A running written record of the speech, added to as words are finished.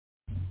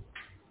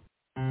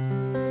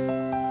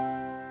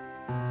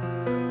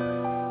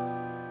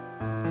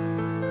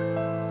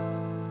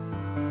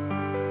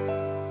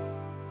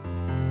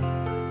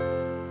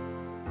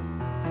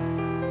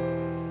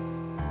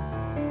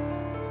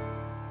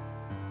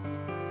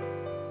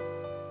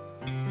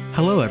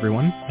Hello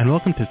everyone, and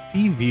welcome to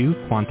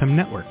Seaview Quantum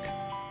Network.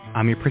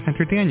 I'm your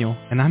presenter Daniel,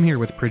 and I'm here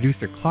with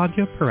producer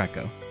Claudia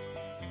Pareco.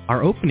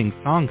 Our opening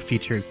song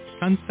features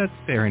Sunset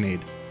Serenade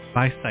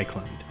by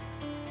Cyclone.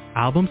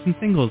 Albums and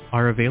singles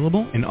are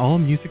available in all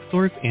music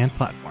stores and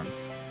platforms.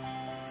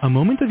 A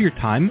moment of your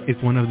time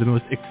is one of the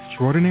most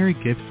extraordinary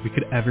gifts we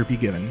could ever be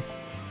given.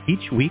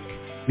 Each week,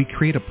 we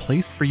create a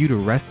place for you to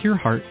rest your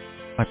heart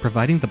by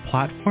providing the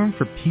platform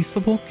for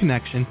peaceable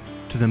connection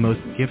to the most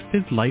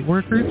gifted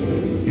lightworkers,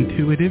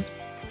 intuitives,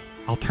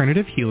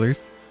 alternative healers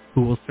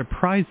who will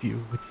surprise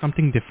you with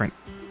something different,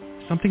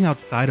 something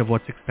outside of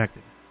what's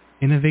expected,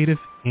 innovative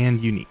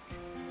and unique.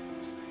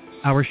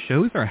 Our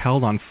shows are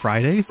held on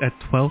Fridays at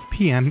 12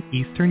 p.m.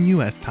 Eastern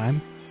U.S.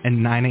 time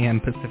and 9 a.m.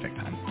 Pacific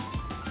time.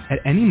 At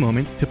any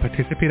moment to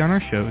participate on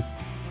our shows,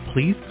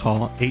 please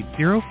call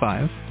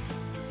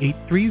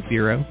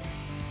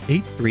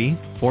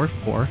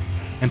 805-830-8344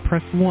 and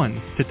press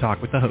 1 to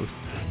talk with the host.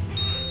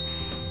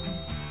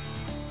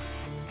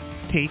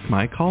 Take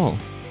My Call.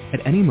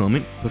 At any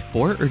moment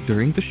before or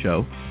during the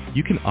show,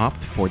 you can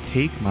opt for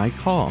Take My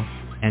Call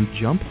and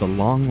jump the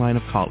long line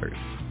of callers.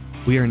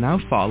 We are now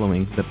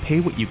following the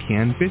pay what you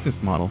can business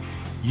model.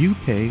 You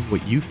pay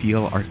what you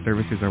feel our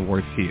services are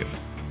worth to you.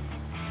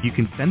 You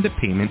can send a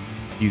payment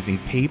using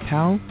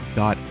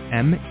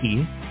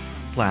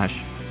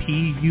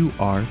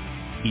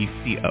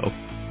paypal.me/PURECO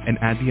and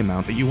add the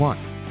amount that you want.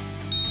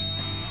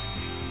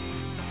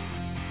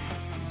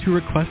 To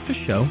request a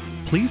show,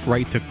 please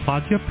write to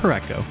Claudia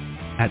Pareco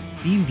at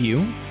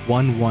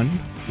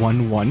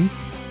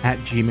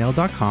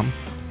cview1111@gmail.com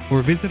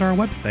or visit our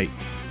website,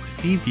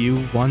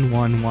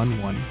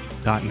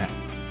 cview1111.net.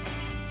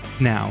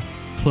 Now,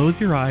 close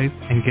your eyes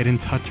and get in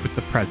touch with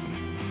the present,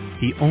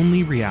 the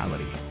only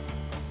reality.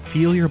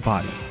 Feel your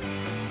body,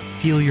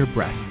 feel your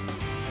breath,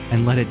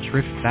 and let it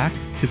drift back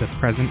to the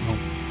present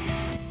moment.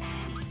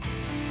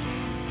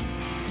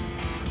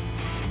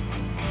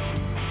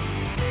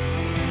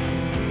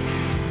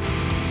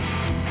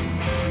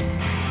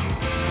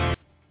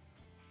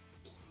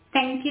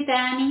 Thank you,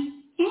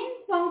 Danny, and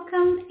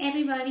welcome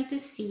everybody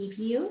to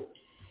Seaview.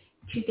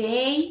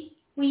 Today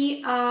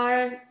we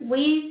are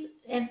with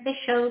the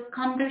show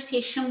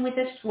Conversation with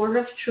the Sword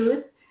of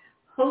Truth,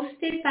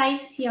 hosted by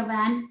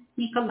Sylvain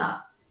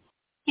Nicolau,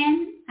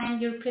 and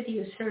I'm your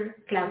producer,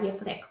 Claudia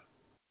Pareco.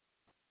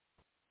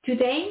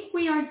 Today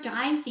we are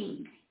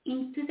diving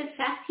into the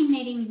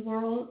fascinating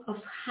world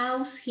of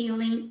house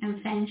healing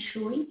and Feng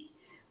Shui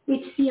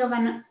with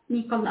Sylvain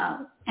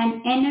Nicolau,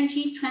 an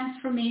energy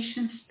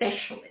transformation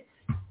specialist.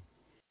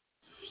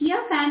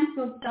 Sylvain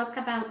will talk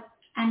about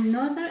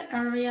another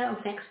area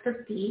of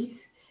expertise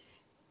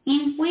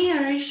in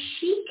where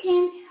she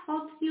can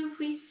help you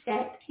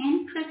reset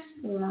and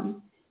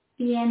transform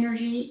the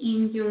energy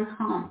in your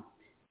home,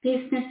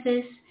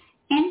 businesses,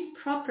 and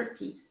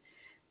properties,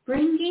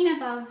 bringing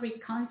about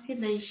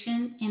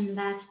reconciliation and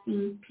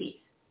lasting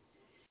peace.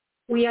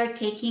 We are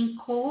taking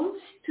calls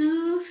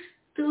to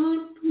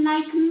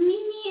like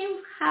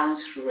mini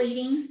house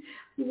readings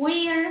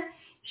where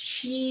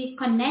she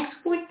connects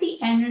with the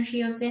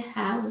energy of the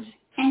house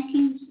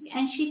and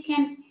she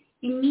can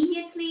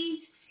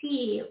immediately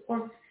see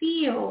or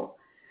feel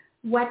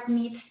what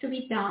needs to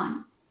be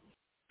done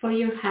for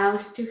your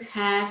house to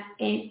have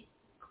a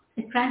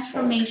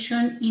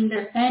transformation in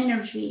the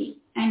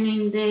energy and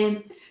in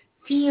the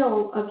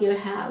feel of your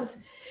house.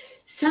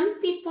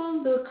 Some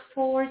people look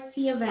for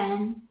the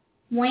event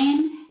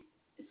when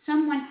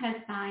someone has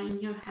died in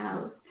your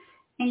house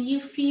and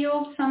you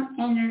feel some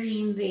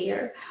energy in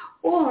there,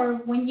 or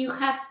when you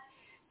have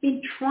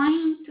been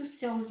trying to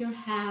sell your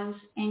house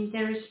and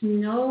there's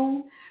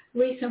no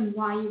reason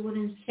why you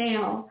wouldn't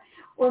sell,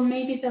 or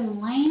maybe the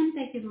land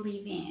that you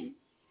live in.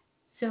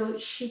 So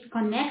she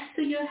connects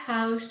to your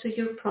house, to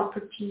your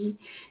property,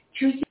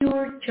 to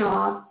your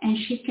job, and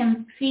she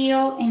can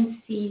feel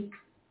and see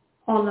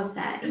all of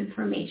that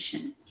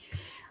information.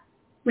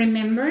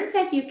 Remember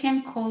that you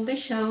can call the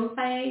show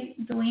by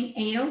doing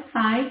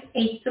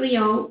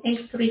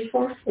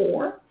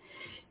 805-830-8344.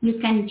 You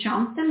can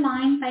jump the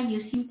line by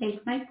using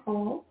Take My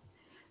Call.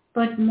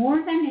 But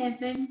more than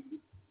ever,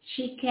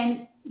 she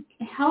can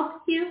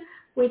help you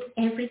with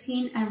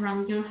everything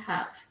around your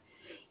house.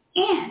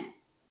 And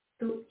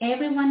to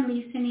everyone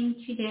listening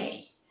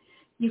today,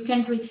 you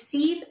can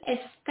receive a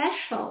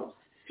special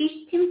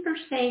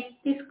 15%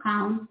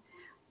 discount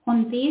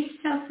on this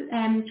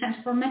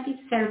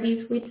transformative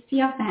service with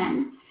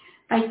Sylvain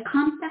by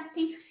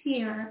contacting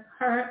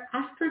her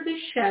after the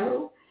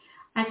show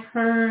at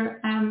her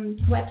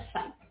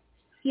website,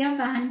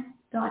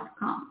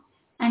 sylvain.com.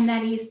 And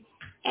that is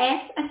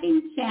S as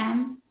in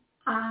Sam,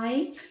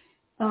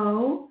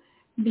 I-O,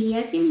 B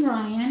as in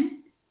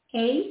Brian,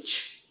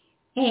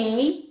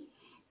 H-A,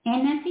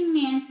 N as in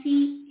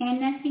Nancy,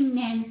 N as in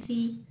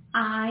Nancy,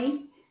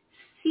 I,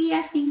 C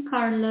as in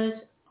Carlos,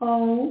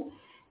 O,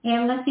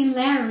 L as in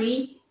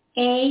Larry,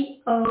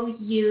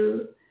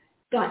 AOU.com.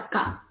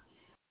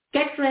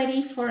 Get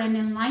ready for an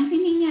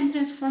enlightening and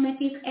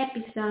transformative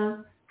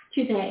episode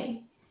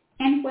today.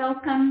 And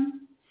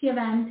welcome,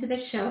 Sylvain, to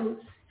the show.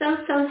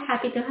 so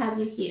happy to have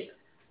you here.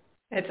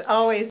 It's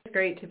always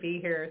great to be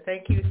here.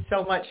 Thank you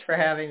so much for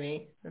having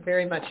me. I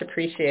very much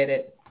appreciate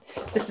it.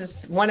 This is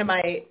one of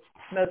my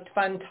most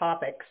fun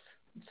topics.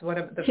 It's one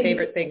of the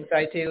favorite things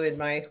I do in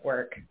my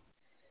work.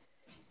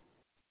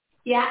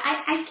 Yeah,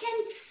 I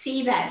can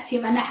see that,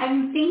 Silvana.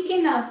 I'm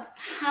thinking of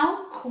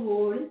how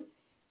cool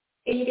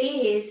it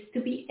is to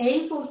be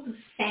able to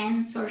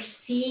sense or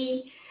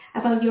see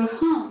about your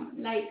home.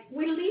 Like,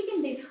 we live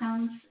in these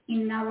homes,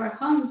 in our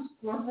homes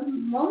for the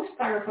most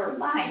part of our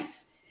lives.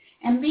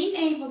 And being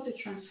able to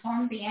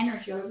transform the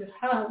energy of your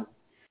home,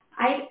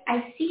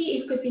 I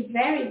see it could be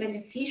very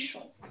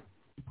beneficial.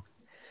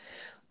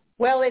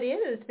 Well, it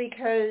is,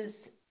 because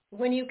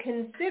when you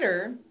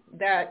consider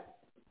that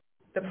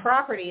the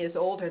property is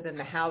older than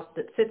the house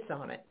that sits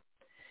on it,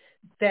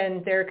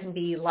 then there can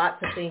be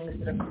lots of things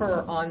that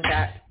occur on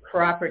that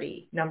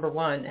property, number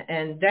one.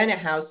 And then a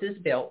house is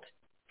built.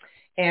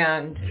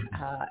 And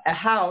a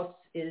house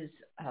is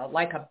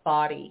like a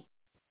body.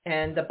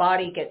 And the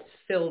body gets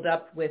filled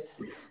up with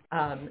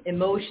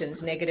emotions,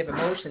 negative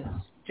emotions,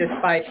 just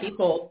by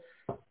people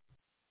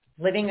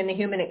living in the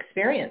human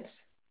experience.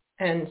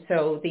 And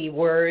so the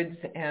words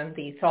and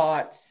the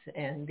thoughts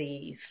and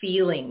the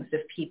feelings of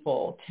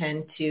people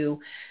tend to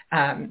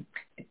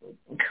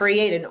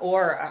create an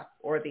aura,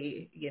 or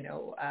the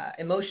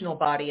emotional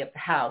body of the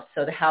house.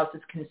 So the house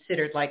is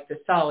considered like the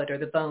solid or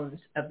the bones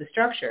of the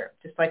structure,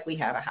 just like we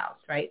have a house,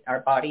 right?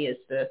 Our body is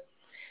the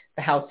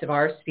house of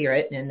our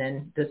spirit, and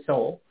then the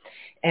soul.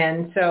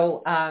 And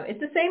so it's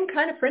the same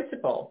kind of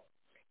principle.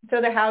 So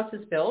the house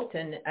is built,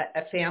 and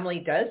a family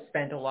does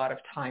spend a lot of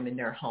time in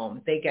their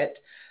home. They get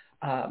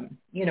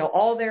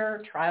all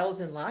their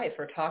trials in life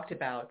are talked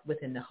about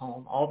within the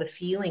home. All the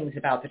feelings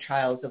about the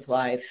trials of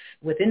life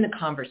within the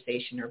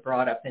conversation are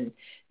brought up and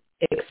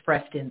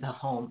expressed in the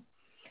home.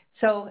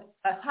 So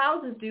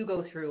houses do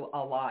go through a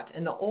lot.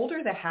 And the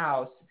older the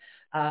house,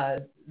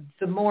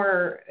 the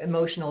more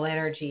emotional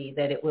energy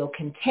that it will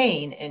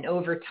contain. And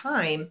over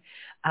time,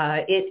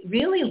 it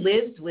really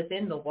lives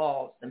within the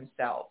walls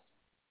themselves.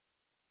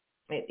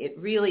 It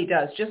really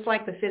does. Just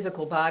like the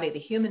physical body, the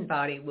human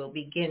body will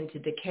begin to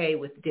decay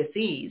with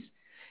disease.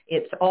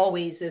 It's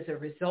always as a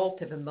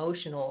result of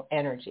emotional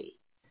energy.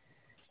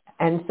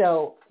 And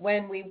so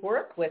when we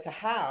work with a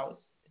house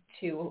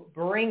to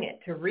bring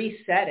it, to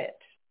reset it,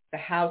 the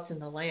house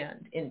and the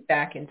land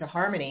back into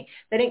harmony,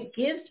 then it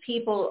gives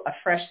people a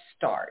fresh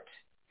start.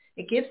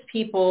 It gives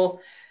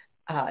people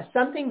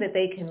something that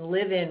they can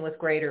live in with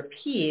greater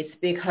peace,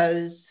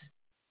 because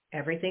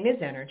everything is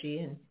energy,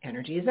 and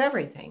energy is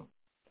everything.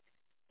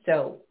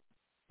 So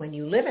when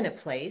you live in a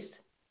place,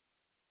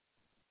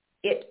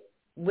 it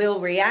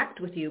will react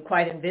with you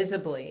quite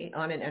invisibly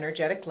on an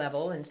energetic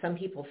level. And some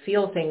people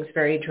feel things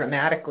very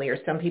dramatically, or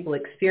some people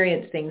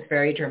experience things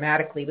very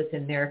dramatically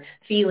within their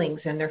feelings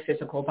and their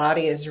physical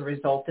body as a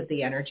result of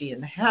the energy in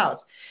the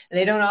house. And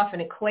they don't often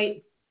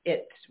equate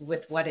it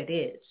with what it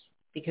is,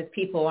 because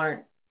people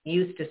aren't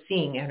used to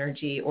seeing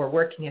energy or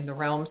working in the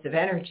realms of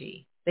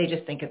energy. They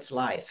just think it's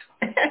life.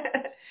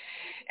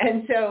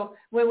 And so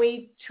when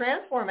we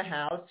transform a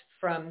house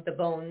from the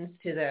bones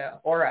to the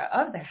aura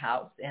of the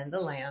house and the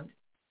land,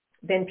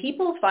 then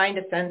people find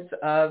a sense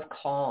of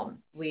calm.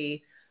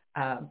 We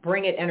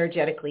bring it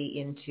energetically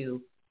into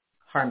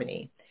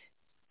harmony.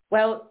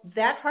 Well,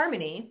 that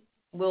harmony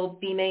will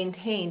be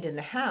maintained in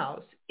the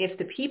house if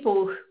the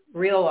people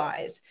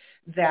realize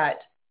that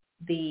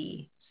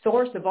the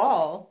source of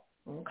all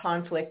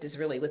conflict is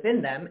really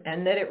within them,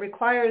 and that it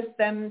requires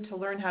them to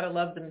learn how to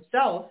love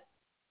themselves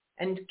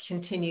and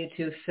continue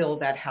to fill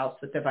that house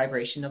with the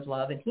vibration of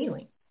love and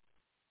healing.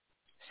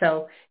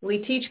 So we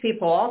teach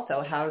people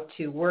also how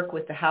to work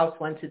with the house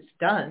once it's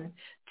done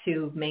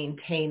to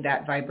maintain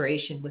that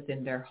vibration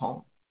within their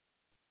home.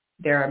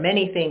 There are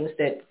many things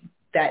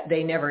that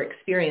they never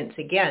experience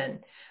again,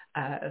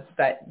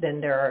 but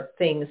then there are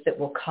things that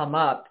will come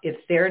up if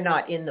they're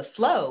not in the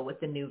flow with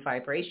the new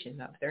vibration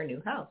of their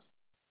new house.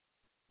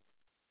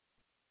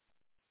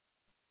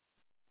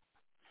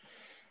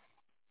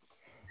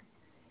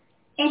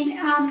 And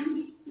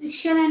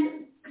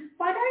Sharon,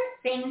 what are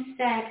things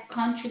that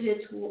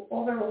contribute to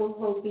overall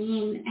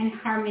well-being and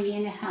harmony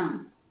in a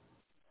home?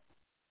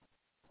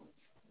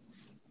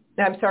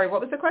 I'm sorry,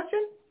 what was the question?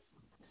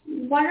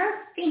 What are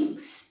things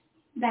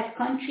that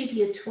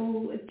contribute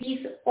to this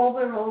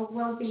overall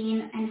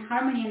well-being and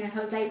harmony in a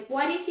home? Like,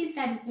 what is it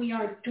that we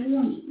are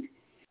doing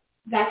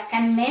that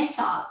can mess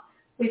up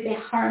with the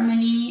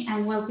harmony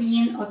and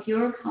well-being of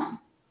your home?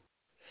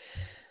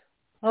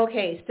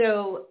 Okay,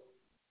 so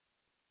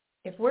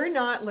if we're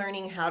not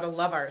learning how to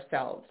love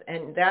ourselves,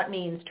 and that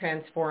means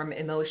transform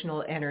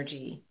emotional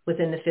energy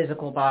within the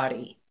physical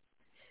body,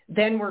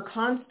 then we're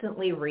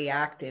constantly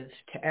reactive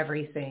to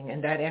everything,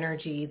 and that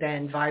energy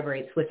then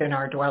vibrates within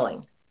our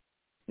dwelling,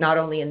 not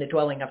only in the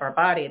dwelling of our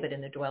body, but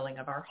in the dwelling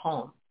of our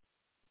home.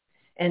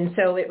 And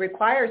so it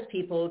requires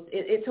people,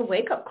 it's a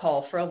wake-up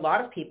call for a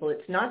lot of people.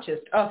 It's not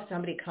just,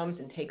 somebody comes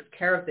and takes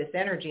care of this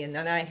energy and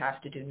then I have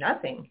to do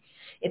nothing.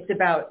 It's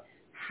about,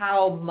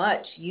 how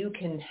much you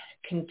can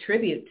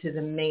contribute to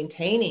the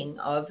maintaining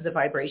of the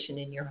vibration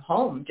in your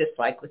home, just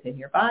like within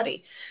your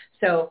body.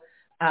 So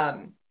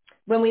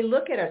when we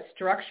look at a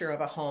structure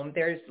of a home,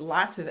 there's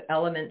lots of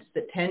elements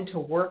that tend to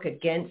work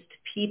against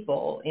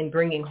people in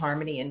bringing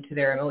harmony into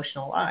their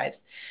emotional lives.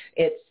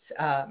 It's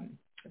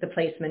the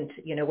placement,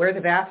 where the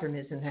bathroom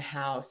is in the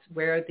house,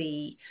 where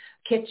the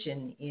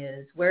kitchen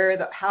is,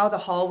 how the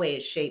hallway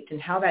is shaped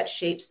and how that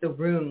shapes the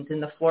rooms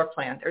in the floor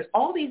plan. There's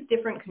all these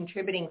different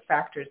contributing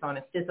factors on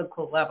a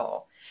physical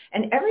level.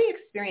 And every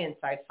experience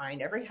I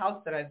find, every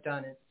house that I've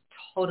done is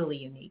totally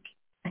unique.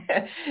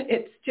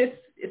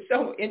 It's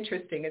so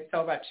interesting. It's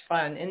so much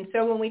fun. And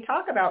so when we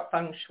talk about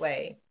Feng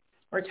Shui,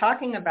 we're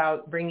talking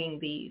about bringing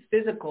the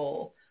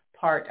physical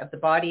part of the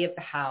body of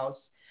the house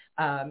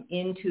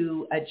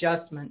into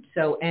adjustment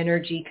so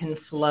energy can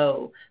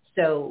flow.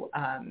 So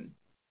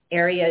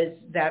areas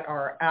that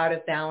are out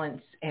of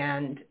balance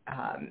and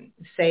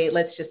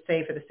let's just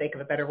say for the sake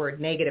of a better word,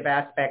 negative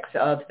aspects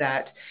of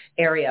that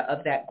area,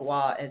 of that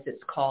gua as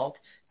it's called,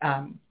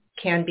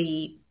 can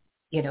be,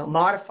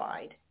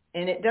 modified.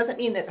 And it doesn't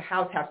mean that the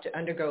house has to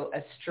undergo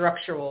a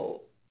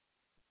structural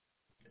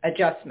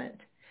adjustment.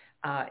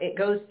 It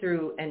goes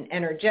through an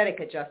energetic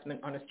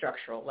adjustment on a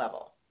structural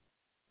level.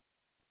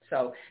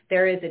 So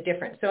there is a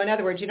difference. So in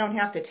other words, you don't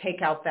have to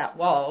take out that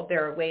wall.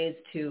 There are ways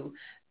to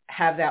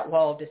have that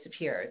wall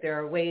disappear. There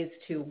are ways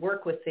to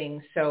work with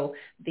things so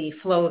the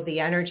flow of the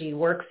energy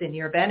works in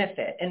your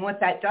benefit. And what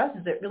that does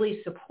is it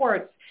really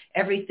supports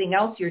everything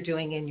else you're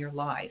doing in your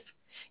life.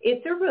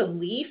 It's a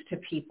relief to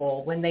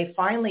people when they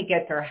finally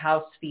get their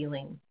house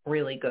feeling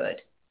really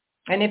good.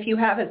 And if you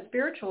have a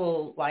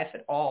spiritual life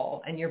at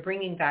all and you're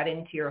bringing that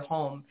into your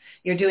home,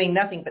 you're doing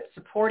nothing but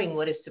supporting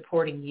what is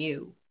supporting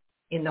you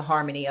in the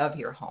harmony of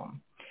your home.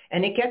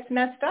 And it gets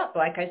messed up,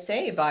 like I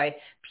say, by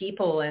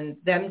people and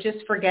them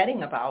just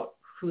forgetting about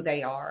who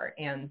they are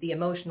and the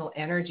emotional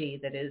energy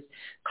that is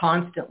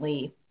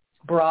constantly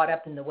brought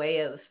up in the way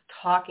of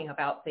talking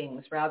about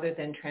things rather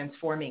than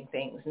transforming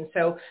things. And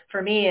so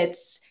for me, it's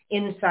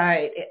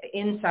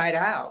inside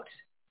out.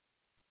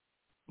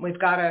 We've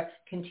got to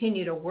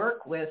continue to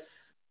work with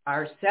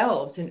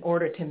ourselves in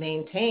order to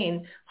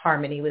maintain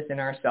harmony within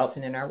ourselves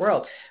and in our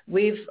world.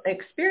 We've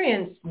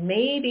experienced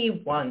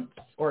maybe once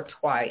or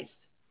twice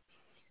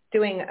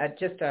doing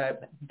just a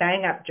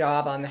bang-up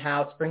job on the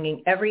house,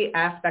 bringing every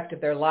aspect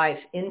of their life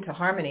into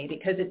harmony,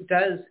 because it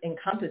does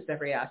encompass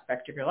every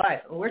aspect of your life.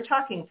 When we're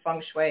talking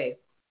Feng Shui,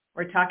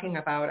 we're talking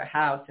about a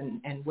house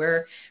and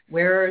where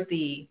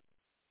the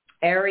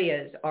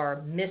areas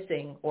are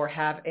missing or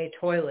have a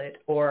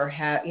toilet or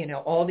have,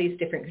 all these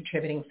different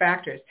contributing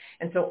factors.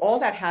 And so all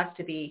that has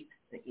to be,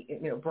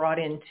 brought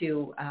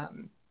into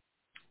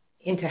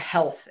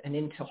health and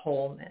into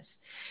wholeness.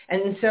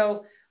 And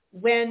so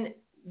when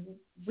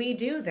we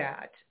do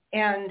that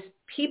and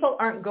people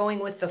aren't going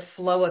with the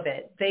flow of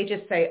it, they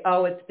just say,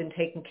 oh, it's been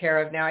taken care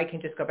of. Now I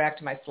can just go back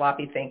to my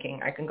sloppy thinking.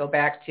 I can go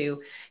back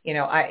to,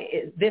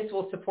 this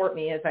will support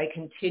me as I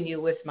continue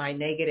with my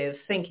negative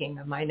thinking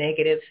and my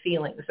negative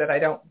feelings that I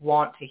don't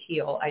want to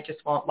heal. I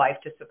just want life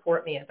to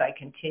support me as I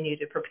continue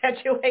to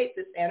perpetuate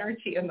this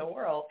energy in the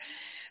world.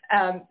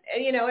 And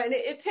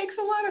it takes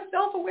a lot of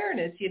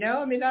self-awareness,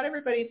 not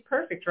everybody's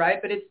perfect, right?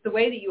 But it's the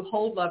way that you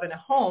hold love in a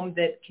home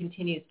that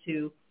continues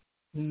to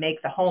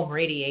make the home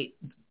radiate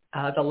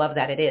the love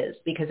that it is,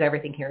 because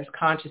everything here is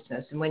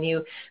consciousness. And when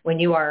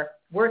you are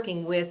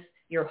working with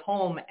your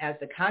home as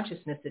the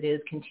consciousness it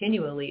is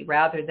continually,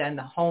 rather than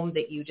the home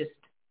that you just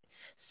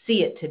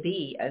see it to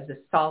be as a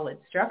solid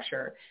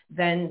structure,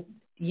 then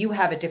you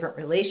have a different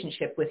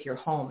relationship with your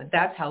home. And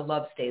that's how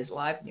love stays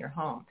alive in your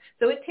home.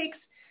 So it takes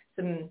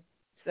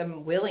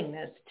some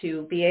willingness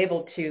to be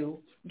able to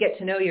get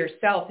to know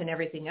yourself and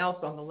everything else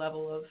on the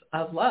level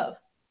of love.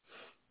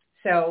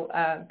 So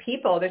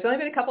people, there's only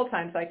been a couple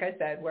times, like I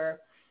said, where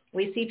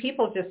we see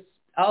people just,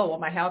 oh, well,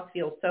 my house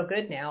feels so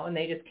good now, and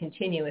they just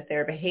continue with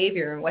their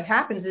behavior. And what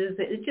happens is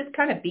it just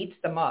kind of beats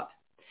them up.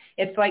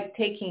 It's like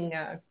taking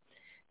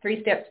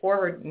 3 steps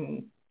forward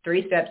and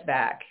 3 steps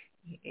back.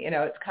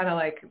 It's kind of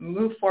like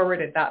move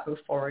forward and not move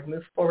forward,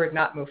 move forward,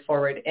 not move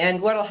forward.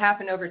 And what will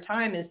happen over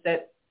time is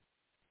that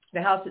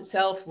the house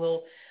itself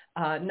will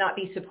not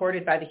be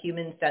supported by the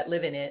humans that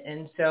live in it.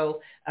 And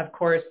so, of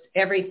course,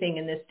 everything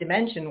in this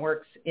dimension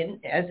works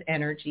as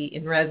energy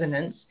in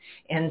resonance.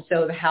 And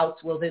so the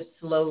house will just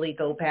slowly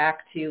go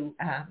back to,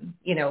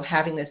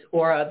 having this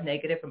aura of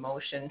negative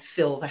emotion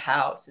fill the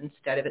house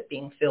instead of it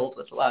being filled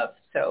with love.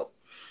 So,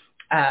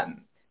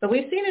 but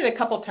we've seen it a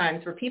couple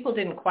times where people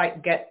didn't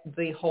quite get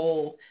the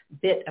whole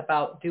bit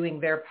about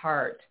doing their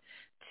part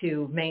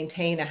to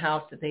maintain a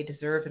house that they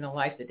deserve and a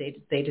life that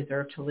they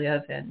deserve to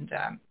live. And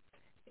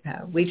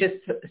we just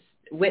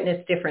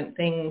witness different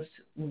things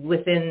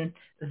within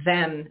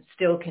them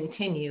still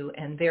continue,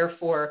 and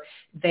therefore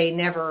they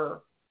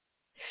never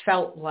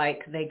felt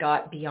like they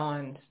got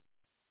beyond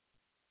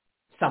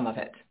some of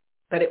it.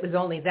 But it was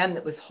only them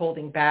that was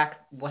holding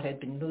back what had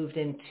been moved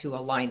into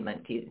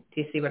alignment. Do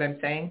you see what I'm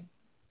saying?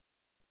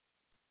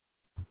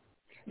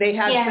 They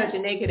have such a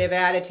negative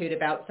attitude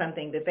about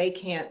something that they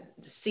can't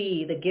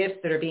see the gifts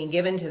that are being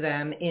given to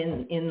them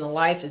in the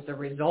life as a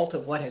result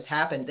of what has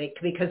happened,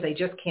 because they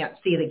just can't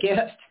see the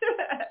gift.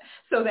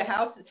 So the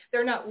house,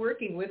 they're not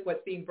working with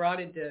what's being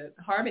brought into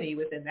harmony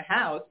within the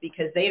house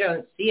because they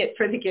don't see it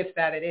for the gift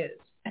that it is.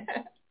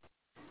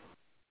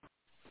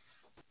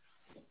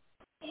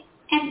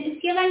 And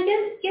Sylvan,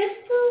 just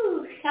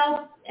to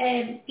help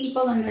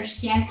people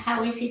understand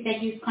how is it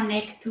that you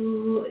connect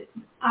to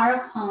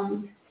our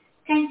homes,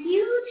 can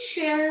you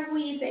share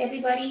with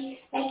everybody,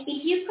 like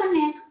if you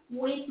connect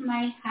with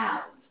my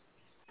house,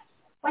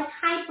 what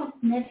type of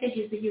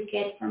messages do you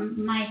get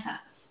from my house?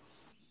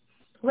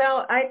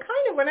 Well,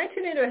 when I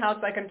tune into a house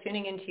like I'm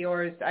tuning into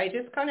yours, I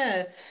just kind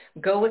of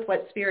go with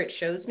what Spirit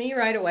shows me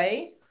right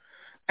away.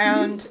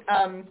 And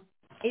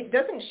it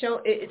doesn't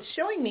show, it's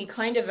showing me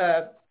kind of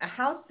a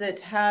house that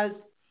has,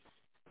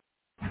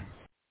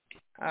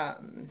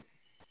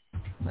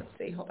 let's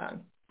see, hold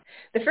on.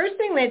 The first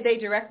thing that they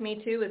direct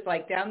me to is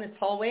like down this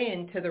hallway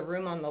into the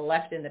room on the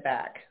left in the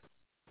back.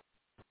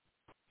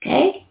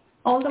 Okay.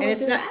 All the way to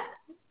the back?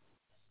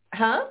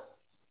 Huh?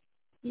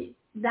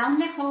 Down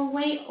the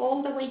hallway,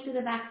 all the way to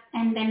the back,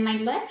 and then my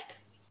left?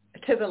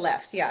 To the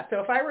left, yeah. So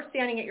if I were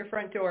standing at your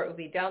front door, it would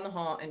be down the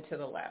hall and to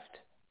the left.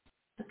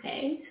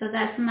 Okay, so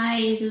that's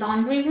my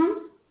laundry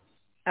room?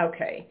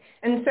 Okay.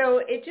 And so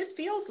it just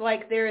feels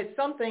like there is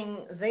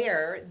something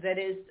there that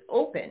is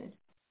open,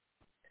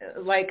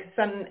 like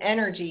some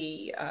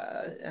energy,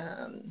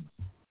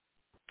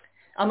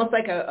 almost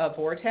like a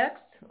vortex,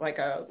 like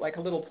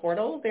a little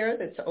portal there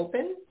that's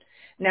open.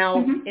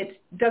 Now, it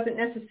doesn't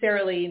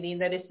necessarily mean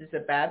that this is a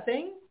bad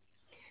thing.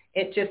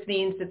 It just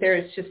means that there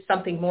is just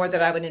something more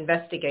that I would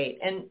investigate.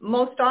 And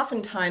most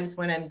oftentimes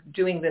when I'm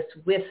doing this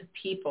with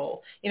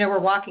people, we're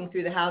walking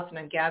through the house and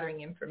I'm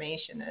gathering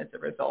information as a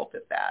result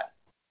of that.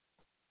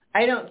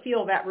 I don't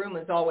feel that room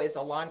is always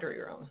a laundry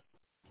room.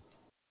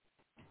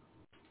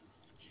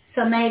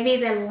 So maybe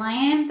the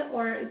land,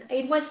 or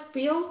it was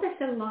built as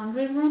a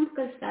laundry room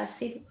because that's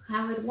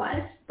how it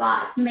was,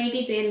 but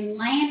maybe the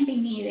land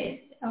beneath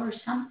it or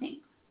something.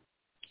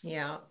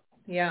 Yeah.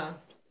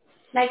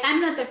 Like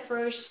I'm not the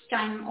first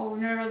time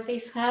owner of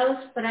this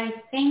house, but I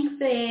think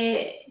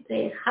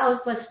the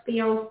house was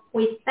built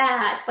with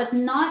that, but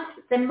not,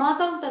 the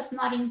model does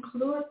not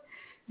include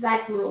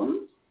that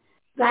room.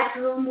 That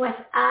room was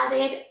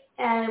added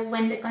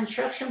when the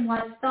construction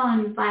was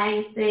done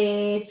by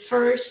the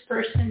first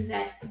person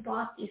that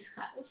bought this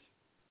house.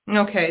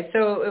 Okay,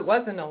 so it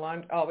wasn't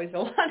always a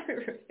laundry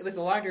room. It was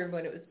a laundry room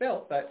when it was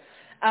built, but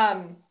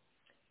and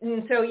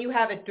so you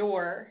have a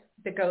door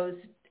that goes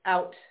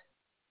out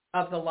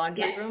of the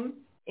laundry room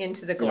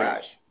into the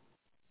garage. Yes.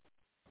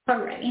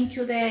 Correct,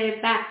 into the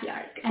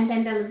backyard, and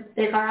then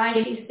the garage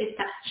is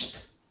detached.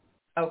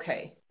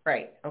 Okay,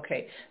 right.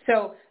 Okay,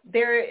 so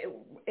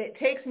it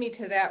takes me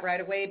to that right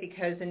away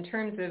because in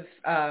terms of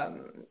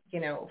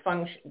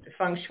feng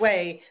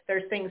shui,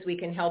 there's things we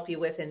can help you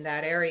with in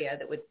that area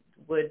that would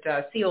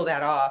seal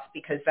that off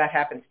because that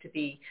happens to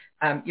be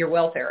your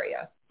wealth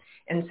area.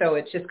 And so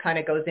it just kind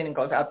of goes in and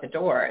goes out the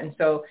door. And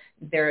so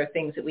there are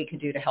things that we can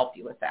do to help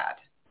you with that.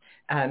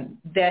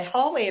 The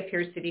hallway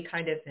appears to be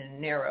kind of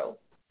narrow,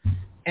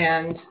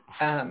 and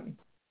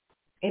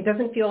it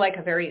doesn't feel like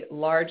a very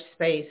large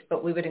space,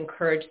 but we would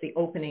encourage the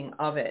opening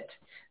of it.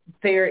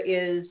 There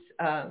is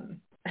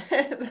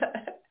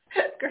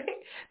great.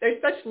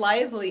 There's such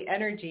lively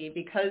energy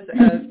because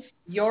of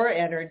your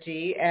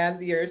energy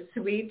and your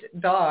sweet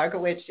dog,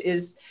 which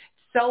is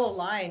so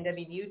aligned. I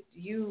mean,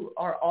 you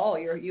are all,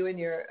 you and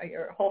your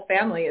whole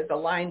family is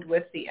aligned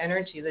with the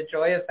energy, the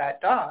joy of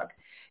that dog.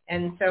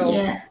 And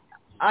so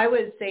I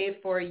would say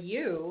for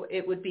you,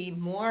 it would be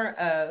more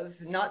of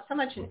not so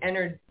much an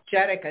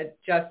energetic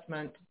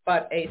adjustment,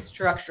 but a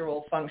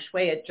structural feng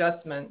shui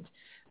adjustment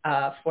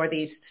for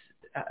this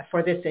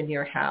in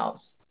your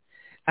house.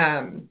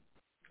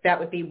 That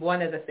would be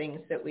one of the things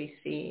that we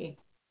see.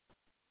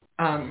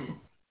 But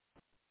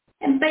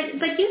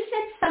you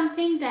said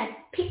something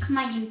that piqued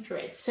my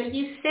interest. So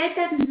you said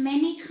that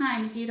many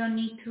times you don't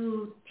need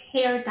to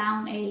tear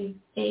down a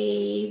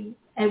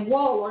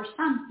wall or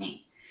something.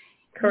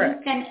 Correct.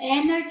 You can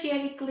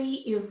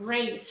energetically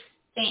erase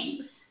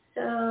things.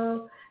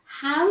 So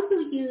how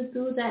do you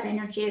do that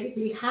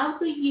energetically? How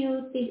do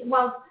you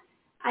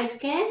I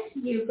guess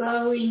you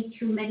go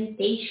into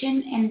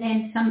meditation and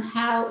then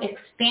somehow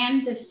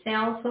expand the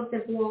cells of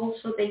the wall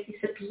so they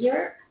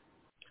disappear?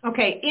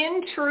 Okay,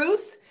 in truth,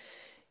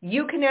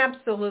 you can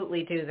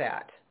absolutely do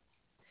that.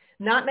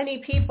 Not many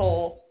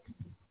people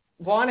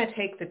want to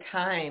take the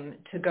time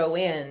to go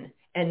in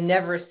and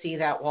never see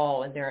that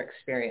wall in their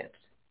experience.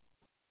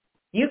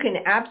 You can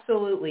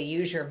absolutely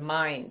use your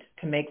mind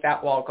to make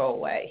that wall go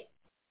away.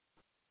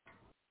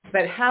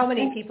 But how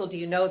many people do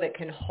you know that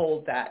can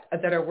hold that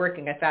are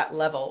working at that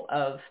level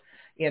of,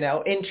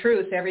 in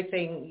truth,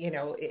 everything,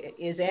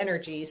 is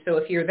energy. So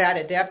if you're that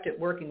adept at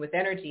working with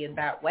energy in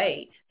that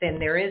way, then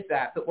there is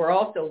that. But we're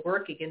also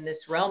working in this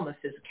realm of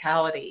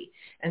physicality.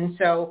 And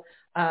so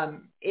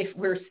if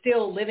we're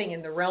still living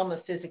in the realm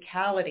of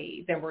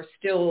physicality, then we're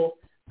still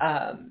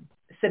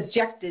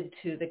subjected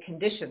to the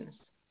conditions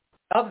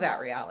of that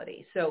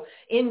reality. So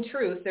in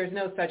truth, there's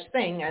no such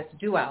thing as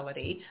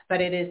duality,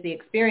 but it is the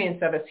experience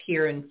of us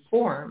here in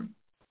form,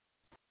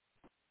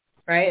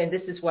 right? And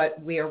this is what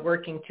we are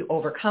working to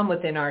overcome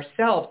within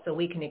ourselves so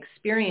we can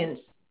experience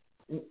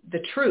the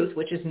truth,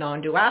 which is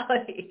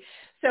non-duality.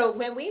 So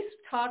when we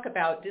talk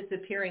about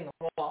disappearing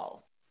a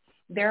wall,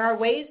 there are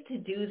ways to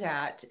do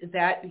that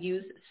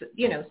use,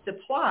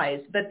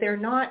 supplies, but they're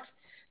not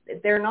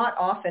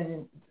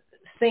often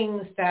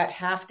things that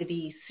have to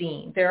be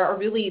seen.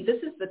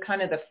 This is the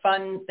kind of the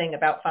fun thing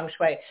about Feng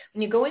Shui.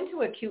 When you go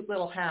into a cute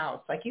little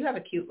house, like you have a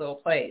cute little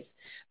place,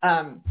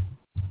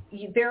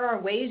 there are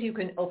ways you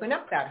can open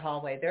up that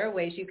hallway. There are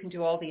ways you can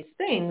do all these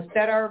things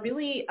that are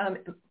really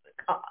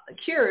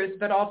cures,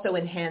 but also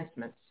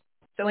enhancements.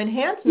 So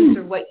enhancements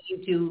are what you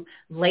do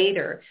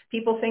later.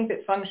 People think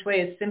that Feng Shui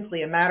is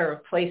simply a matter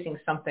of placing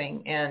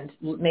something and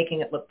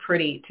making it look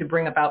pretty to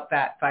bring about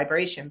that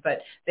vibration, but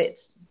it's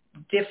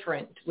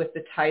different with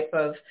the type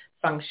of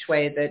Feng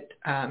Shui that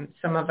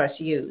some of us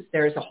use.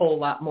 There's a whole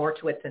lot more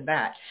to it than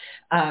that.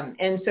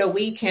 And so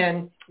we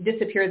can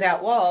disappear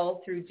that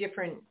wall through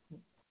different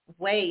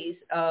ways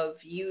of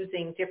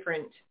using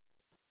different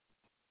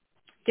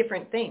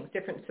things,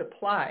 different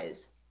supplies,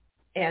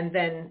 and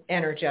then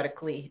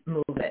energetically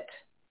move it.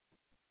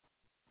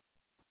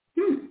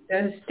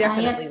 There's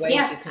definitely ways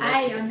you can.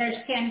 I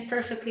understand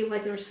perfectly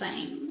what you're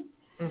saying.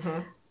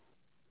 Mm-hmm.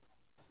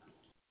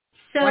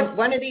 So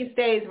one of these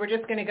days, we're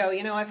just going to go,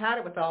 I've had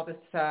it with all this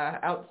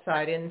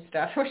outside-in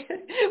stuff.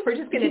 We're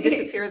just going to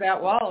disappear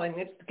that wall, and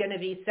it's going to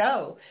be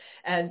so.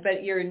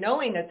 But you're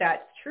knowing that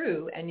that's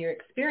true, and your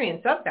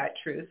experience of that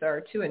truth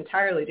are two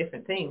entirely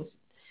different things.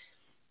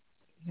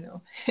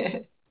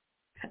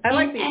 I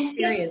like the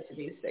experience of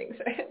these things.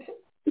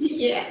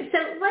 Yeah. So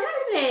what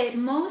are the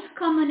most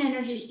common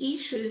energy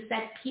issues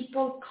that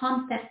people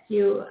contact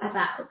you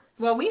about?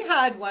 Well, we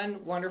had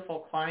one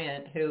wonderful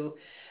client who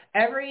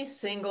every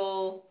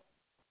single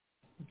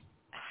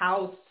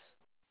house,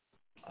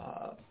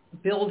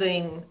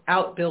 building,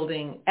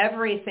 outbuilding,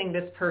 everything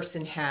this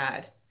person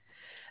had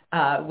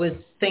was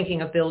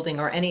thinking of building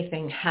or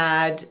anything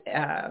had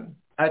a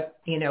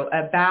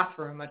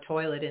bathroom, a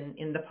toilet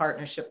in the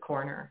partnership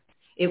corner.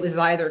 It was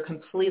either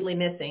completely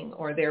missing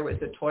or there was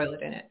a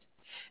toilet in it.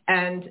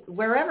 And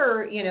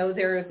wherever,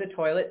 there is a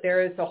toilet,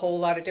 there is a whole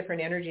lot of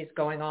different energies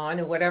going on,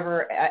 and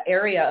whatever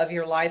area of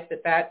your life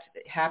that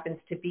happens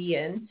to be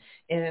in,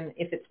 and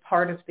if it's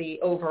part of the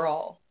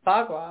overall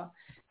Bagua,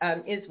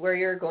 is where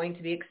you're going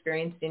to be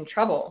experiencing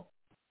trouble.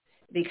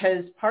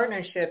 Because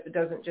partnership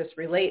doesn't just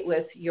relate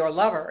with your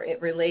lover,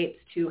 it relates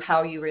to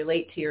how you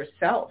relate to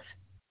yourself.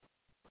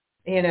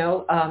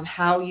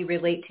 How you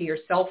relate to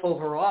yourself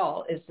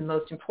overall is the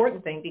most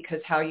important thing,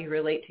 because how you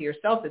relate to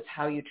yourself is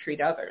how you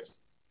treat others.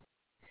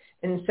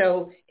 And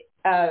so,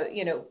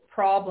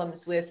 problems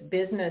with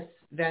business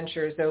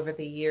ventures over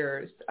the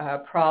years,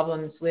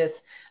 problems with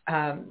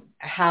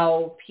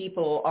how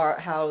people are,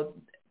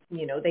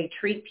 they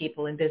treat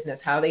people in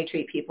business, how they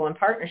treat people in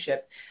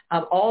partnership.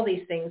 All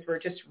these things were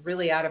just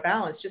really out of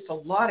balance. Just a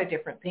lot of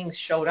different things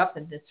showed up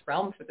in this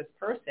realm for this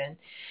person.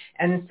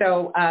 And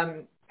so,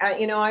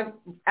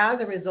 as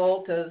a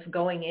result of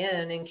going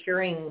in and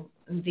curing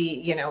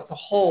the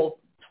whole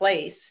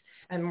place,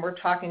 and we're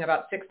talking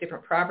about 6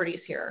 different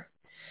properties here.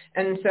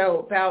 And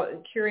so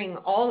about curing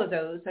all of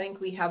those, I think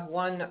we have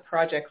one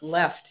project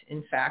left,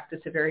 in fact.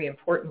 It's a very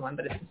important one,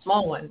 but it's a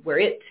small one, where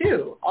it,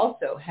 too,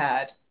 also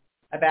had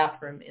a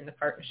bathroom in the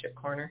partnership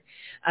corner.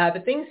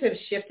 But things have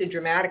shifted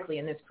dramatically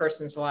in this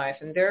person's life,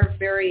 and they're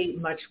very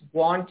much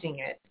wanting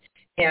it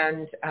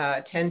and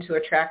tend to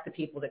attract the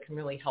people that can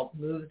really help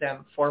move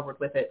them forward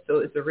with it. So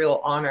it was a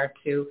real honor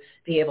to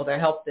be able to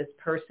help this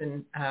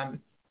person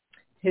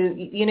who,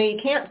 you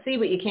can't see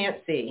what you can't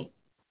see.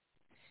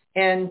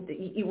 And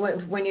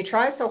when you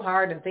try so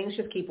hard and things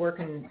just keep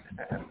working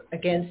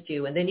against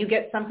you, and then you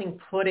get something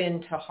put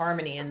into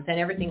harmony, and then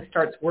everything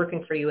starts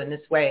working for you in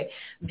this way,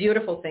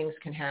 beautiful things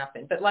can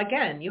happen. But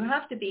again, you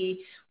have to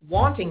be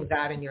wanting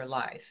that in your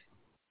life.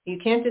 You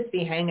can't just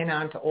be hanging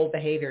on to old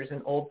behaviors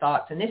and old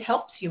thoughts. And it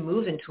helps you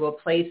move into a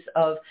place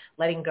of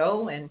letting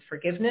go and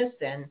forgiveness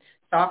and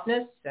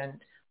softness and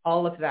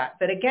all of that.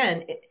 But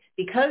again,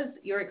 because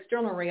your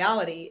external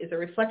reality is a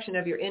reflection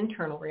of your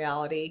internal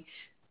reality,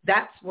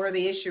 that's where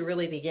the issue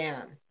really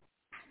began.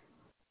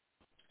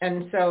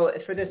 And so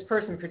for this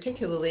person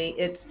particularly,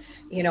 it's,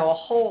 a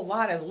whole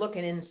lot of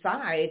looking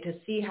inside to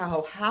see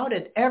how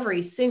did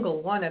every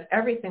single one of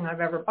everything I've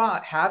ever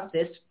bought have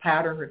this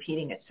pattern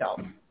repeating itself.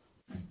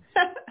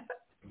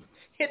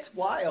 It's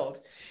wild.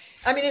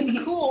 I mean,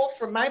 it's cool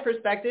from my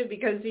perspective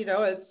because,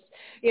 it's,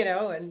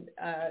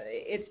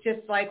 it's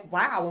just like,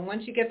 wow. And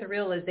once you get the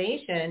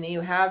realization,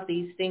 you have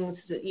these things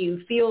that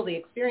you feel the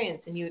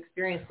experience, and you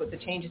experience what the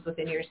changes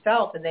within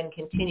yourself, and then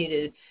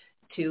continue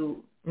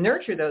to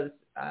nurture those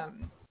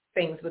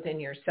things within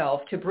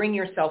yourself to bring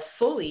yourself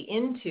fully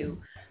into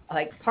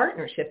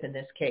partnership in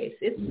this case.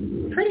 It's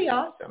pretty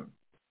awesome.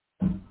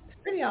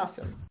 It's pretty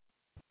awesome.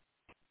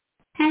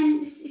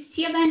 And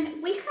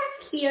Steven, we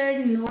have here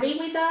Nuri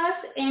with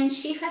us, and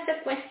she has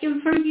a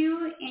question for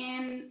you,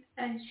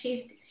 and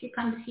she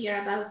comes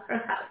here about her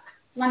house.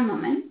 One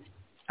moment.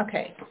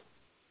 Okay.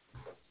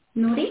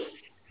 Nuri?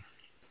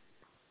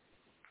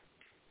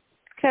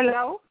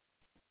 Hello.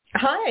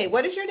 Hi.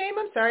 What is your name?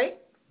 I'm sorry.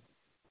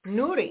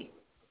 Nuri.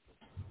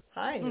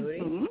 Hi,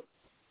 Nuri. Mm-hmm.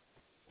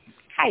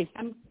 Hi,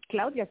 I'm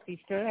Claudia's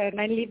sister, and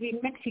I live in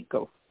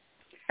Mexico.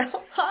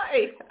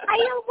 Hi.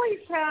 I always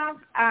have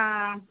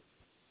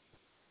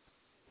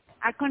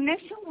a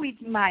connection with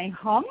my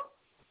home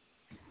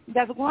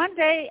that one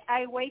day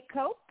I wake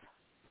up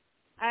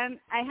and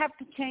I have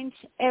to change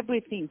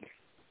everything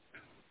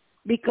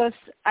because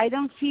I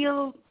don't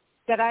feel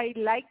that I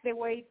like the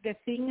way the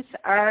things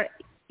are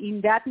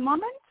in that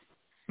moment.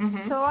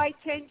 Mm-hmm. So I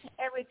change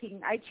everything.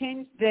 I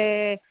change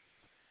the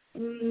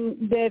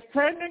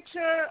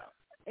furniture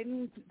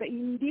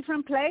in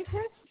different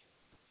places,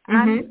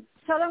 and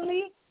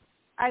suddenly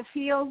I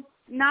feel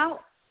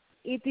now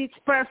it is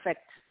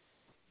perfect.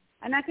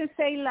 And I can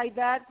say like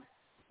that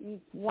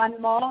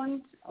 1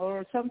 month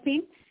or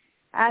something,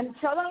 and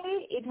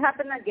suddenly it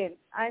happened again.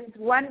 And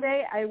one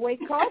day I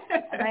wake up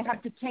and I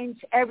have to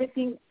change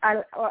everything.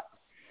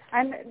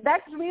 And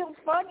that's real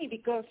funny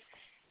because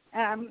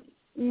I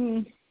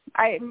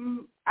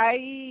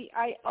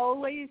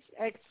always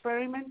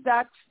experiment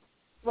that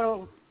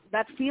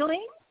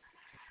feeling,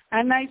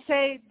 and I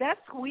say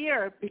that's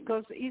weird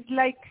because it's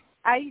like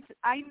I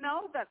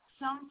know that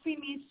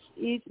something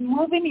is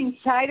moving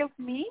inside of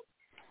me,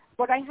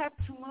 but I have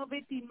to move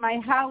it in my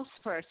house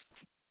first,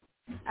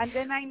 and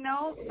then I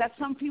know that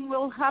something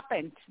will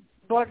happen.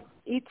 But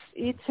it's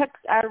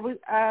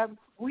a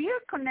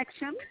weird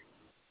connection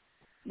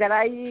that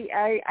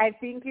I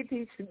think it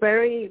is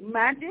very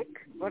magic,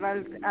 but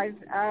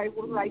I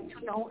would like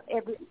to know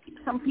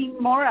something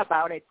more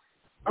about it.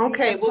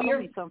 Okay, well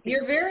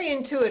you're very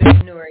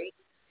intuitive, Nuri,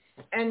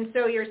 and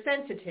so you're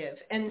sensitive,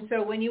 and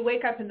so when you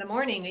wake up in the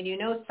morning and you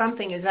know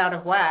something is out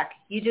of whack,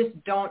 you just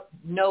don't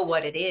know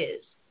what it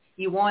is.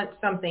 You want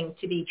something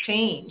to be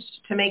changed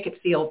to make it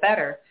feel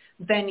better.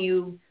 Then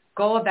you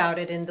go about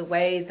it in the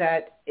way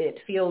that it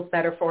feels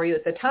better for you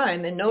at the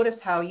time, and notice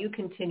how you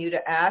continue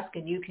to ask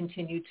and you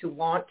continue to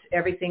want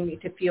everything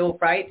to feel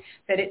right,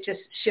 that it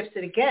just shifts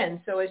it again.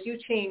 So as you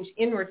change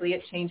inwardly,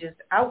 it changes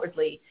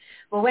outwardly.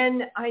 But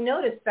when I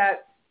noticed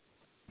that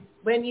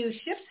when you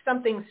shift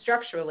something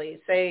structurally,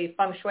 say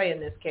Feng Shui in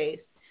this case,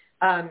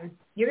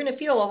 you're going to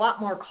feel a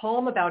lot more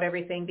calm about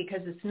everything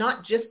because it's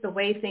not just the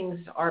way things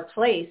are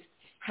placed,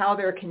 how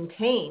they're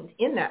contained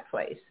in that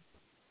place.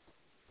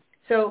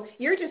 So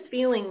you're just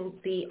feeling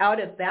the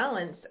out of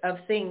balance of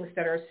things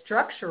that are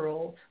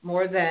structural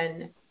more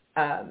than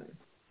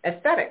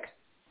aesthetic.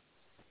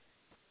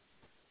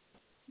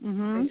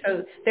 Mm-hmm.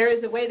 So there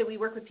is a way that we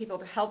work with people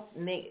to help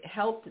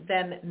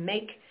them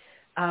make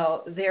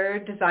their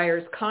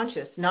desires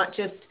conscious, not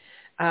just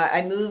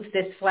I move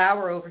this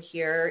flower over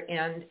here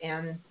and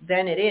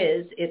then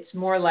it's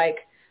more like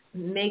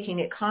making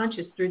it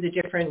conscious through the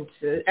different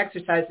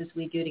exercises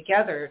we do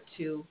together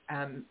to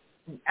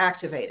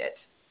activate it.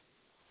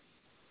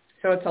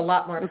 So it's a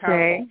lot more powerful.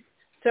 Okay.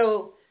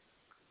 So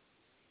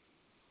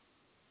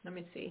let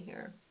me see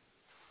here.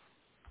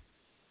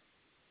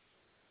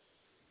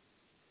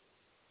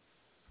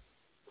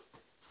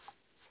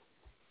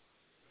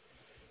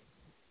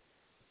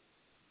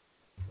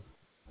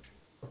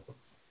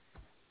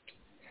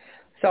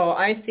 So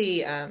I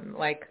see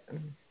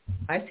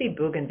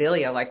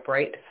bougainvillea, like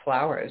bright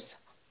flowers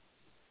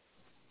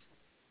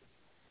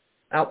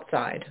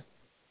outside.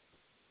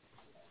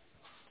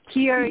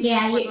 Here in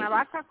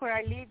Cuernavaca, where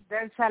I live,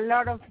 there's a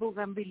lot of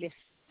bougainvilleas.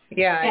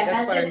 Yeah,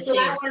 that's what I'm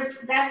seeing.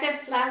 That's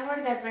a flower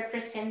that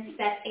represents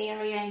that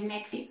area in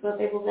Mexico,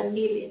 the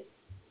bougainvilleas.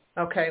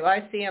 Okay, well,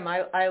 I see them.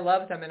 I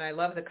love them, and I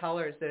love the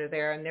colors that are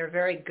there, and they're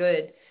very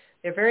good.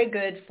 They're very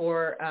good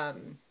for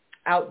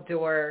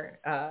outdoor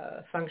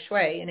feng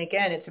shui. And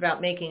again, it's about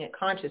making it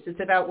conscious.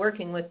 It's about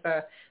working with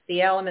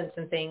the elements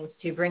and things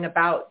to bring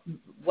about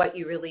what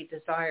you really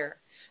desire.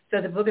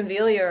 So the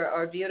bougainvillea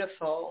are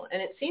beautiful,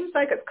 and it seems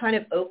like it's kind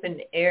of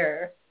open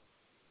air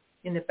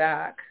in the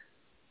back.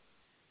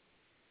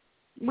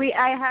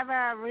 I have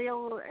a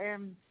real,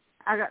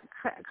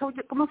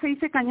 ¿cómo se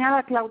dice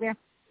cañada, Claudia?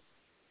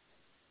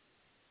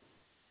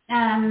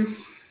 In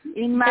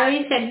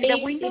the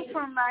window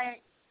from my...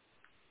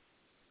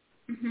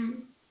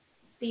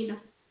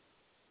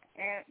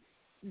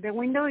 the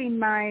window in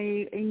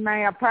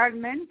my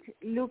apartment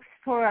looks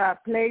for a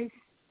place.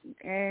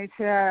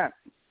 It's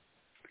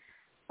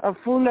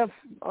full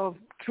of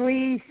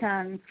trees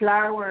and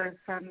flowers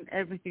and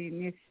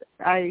everything.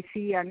 I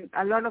see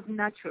a lot of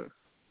nature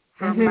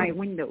from my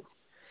window.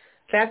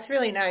 That's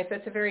really nice.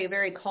 That's a very,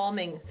 very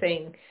calming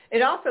thing.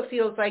 It also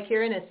feels like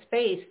you're in a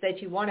space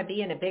that you want to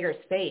be in a bigger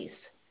space.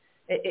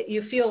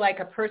 You feel like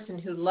a person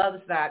who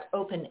loves that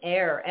open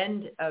air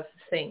end of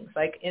things.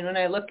 Like, and when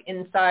I look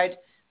inside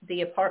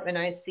the apartment,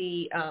 I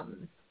see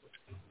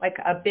like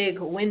a big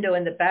window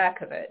in the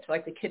back of it,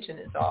 like the kitchen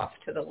is off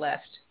to the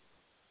left.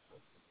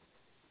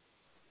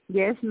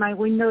 Yes, my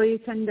window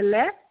is on the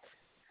left,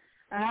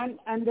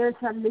 And there's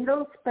a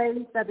little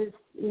space that is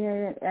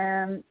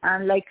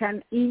like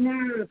an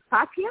inner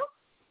patio.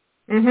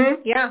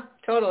 Mhm. Yeah,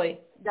 totally.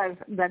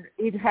 That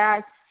it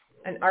has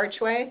an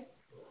archway.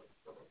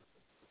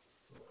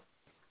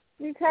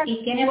 It has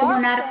 ¿Y tiene como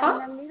un arco?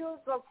 and a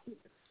little rock.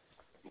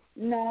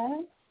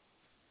 No.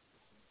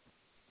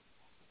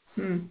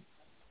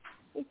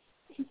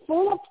 It's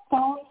full of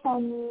stones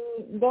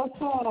and there's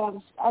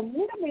a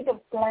little bit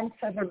of plants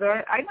over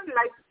there. I don't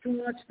like too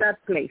much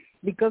that place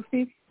because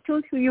it's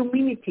too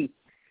humidity.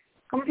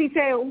 ¿Cómo se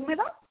dice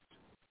húmedo?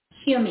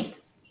 Humid.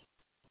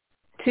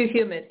 Too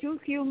humid. Too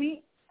humid,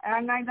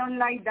 and I don't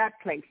like that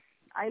place.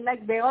 I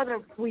like the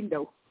other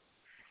window.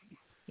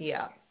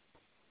 Yeah.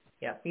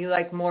 Yeah. You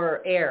like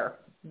more air,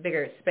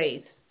 bigger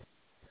space.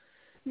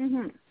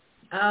 Mhm.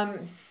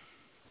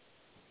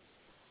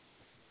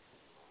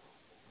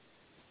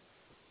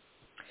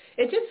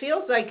 It just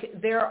feels like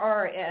there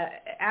are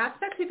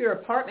aspects of your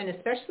apartment,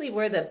 especially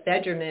where the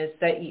bedroom is,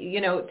 that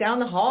you know down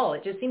the hall.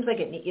 It just seems like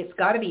it's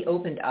got to be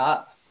opened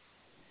up.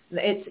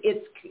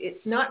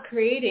 It's not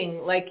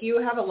creating, like, you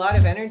have a lot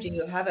of energy.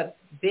 You have a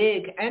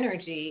big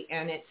energy,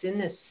 and it's in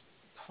this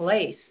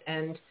place.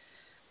 And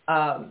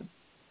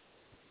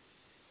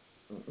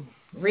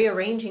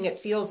rearranging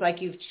it feels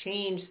like you've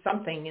changed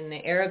something in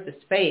the air of the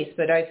space.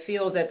 But I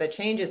feel that the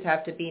changes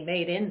have to be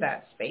made in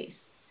that space.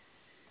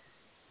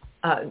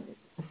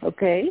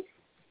 Okay.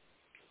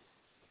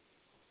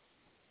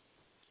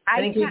 I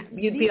think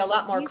you'd be a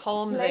lot more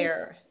calm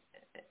there.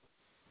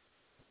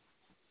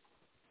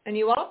 And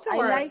you also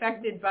are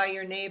affected by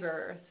your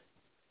neighbors.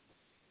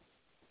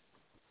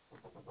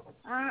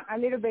 A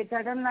little bit.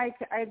 I don't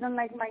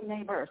like my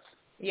neighbors.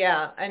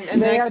 Yeah,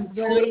 and they I are can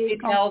very totally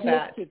tell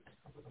that.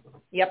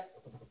 Yep.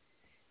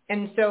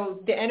 And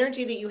so the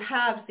energy that you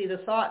have, see the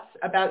thoughts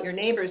about your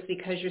neighbors,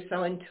 because you're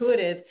so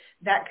intuitive,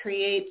 that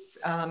creates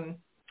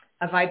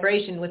a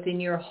vibration within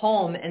your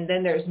home, and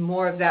then there's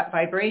more of that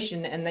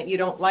vibration, and that you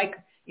don't like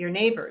your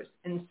neighbors.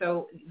 And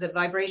so the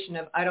vibration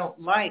of I don't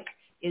like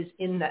is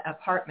in the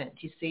apartment,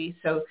 you see.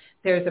 So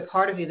there's a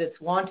part of you that's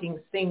wanting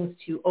things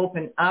to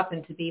open up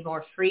and to be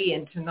more free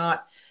and to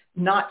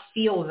not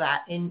feel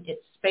that in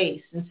its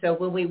space. And so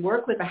when we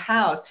work with a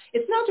house,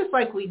 it's not just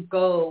like we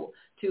go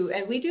to,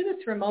 and we do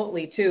this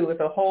remotely too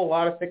with a whole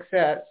lot of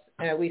success.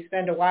 We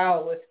spend a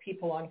while with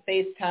people on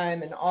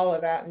FaceTime and all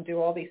of that and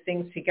do all these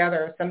things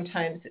together.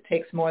 Sometimes it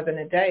takes more than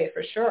a day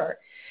for sure.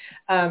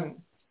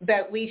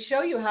 But we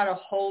show you how to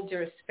hold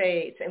your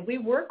space, and we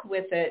work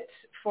with it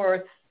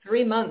for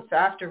 3 months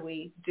after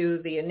we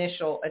do the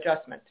initial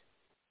adjustment.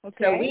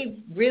 Okay. So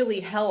we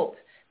really help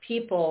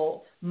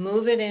people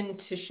move it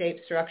into shape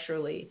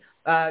structurally,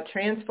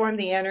 transform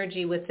the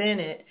energy within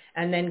it,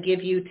 and then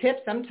give you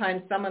tips.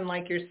 Sometimes someone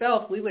like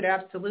yourself, we would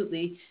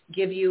absolutely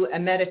give you a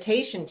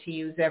meditation to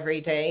use every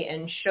day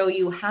and show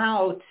you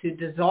how to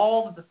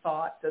dissolve the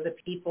thoughts of the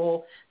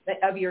people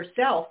of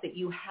yourself that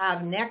you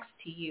have next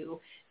to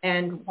you,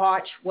 and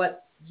watch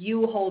what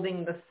you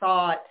holding the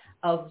thought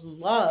of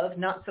love,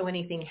 not so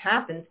anything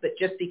happens, but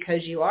just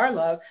because you are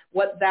love,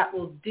 what that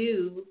will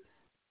do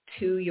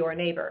to your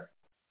neighbor.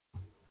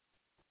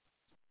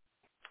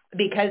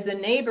 Because the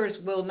neighbors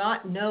will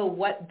not know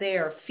what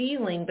they're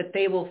feeling, but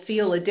they will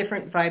feel a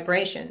different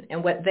vibration.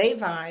 And what they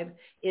vibe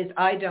is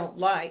I don't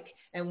like.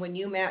 And when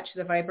you match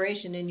the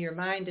vibration in your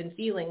mind and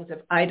feelings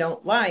of I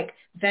don't like,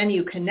 then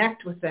you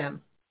connect with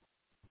them.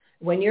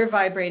 When you're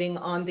vibrating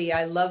on the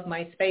I love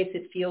my space,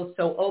 it feels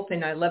so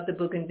open. I love the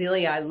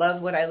bougainvillea. I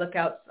love what I look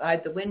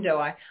outside the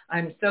window.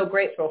 I'm so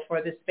grateful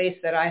for the space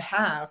that I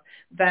have.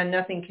 Then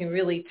nothing can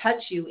really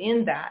touch you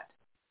in that.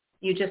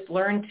 You just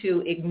learn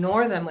to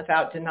ignore them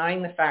without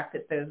denying the fact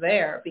that they're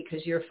there,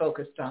 because you're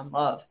focused on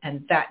love,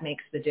 and that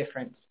makes the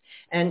difference.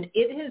 And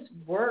it has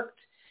worked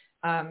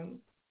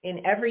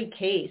in every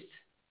case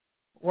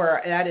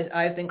where that is,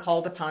 I've been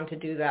called upon to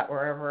do that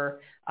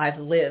wherever I've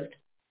lived.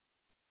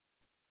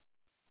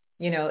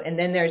 You know, and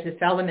then there's this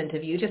element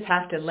of you just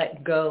have to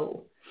let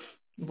go.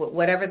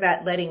 Whatever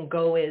that letting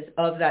go is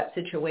of that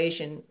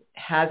situation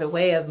has a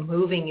way of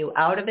moving you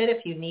out of it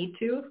if you need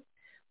to,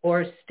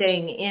 or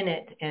staying in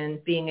it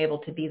and being able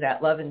to be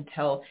that love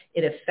until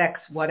it affects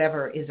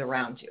whatever is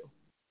around you.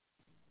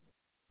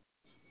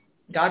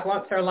 God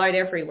wants our light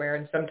everywhere,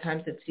 and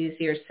sometimes it's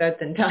easier said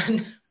than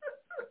done.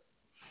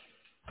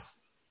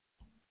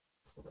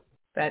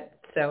 But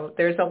so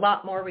there's a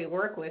lot more we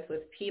work with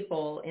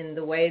people in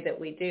the way that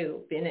we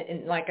do.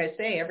 And like I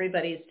say,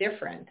 everybody's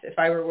different. If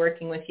I were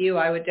working with you,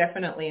 I would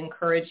definitely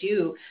encourage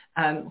you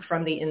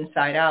from the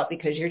inside out,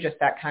 because you're just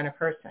that kind of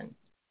person.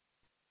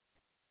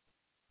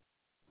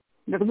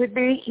 That would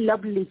be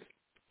lovely.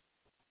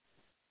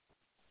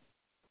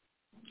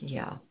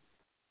 Yeah.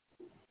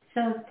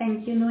 So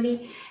thank you,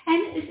 Nuri.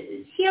 And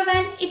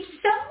Sylvan, if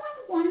someone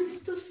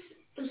wants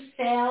to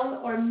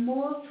sell or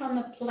move from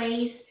a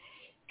place,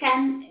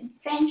 can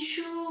Feng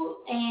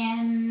Shui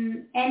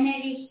and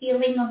energy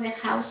healing of the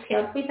house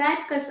help with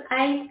that? Because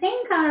I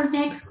think our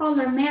next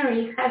caller,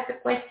 Mary, has a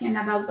question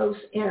about those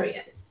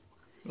areas.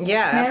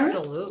 Yeah, Mary?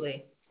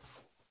 absolutely.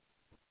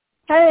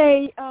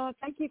 Hey,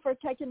 thank you for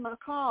taking my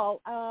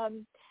call.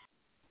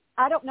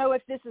 I don't know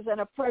if this is an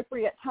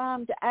appropriate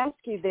time to ask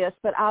you this,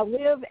 but I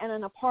live in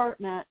an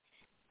apartment.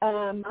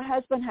 My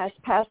husband has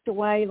passed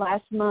away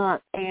last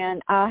month,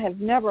 and I have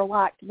never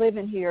liked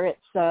living here.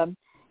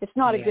 It's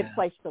not a good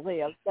place to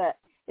live, but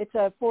it's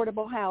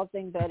affordable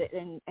housing. But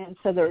and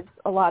so there's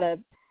a lot of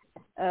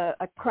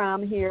a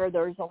crime here.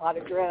 There's a lot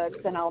of drugs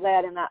and all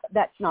that, and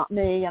that's not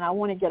me. And I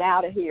want to get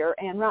out of here.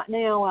 And right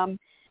now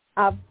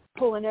I'm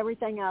pulling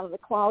everything out of the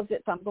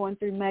closets. I'm going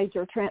through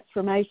major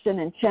transformation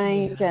and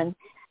change, and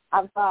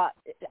I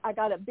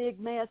got a big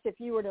mess. If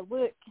you were to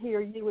look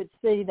here, you would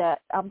see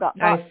that I've got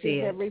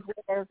boxes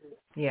everywhere.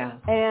 Yeah.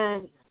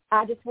 And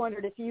I just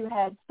wondered if you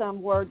had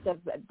some words of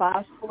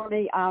advice for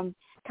me. I'm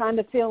kind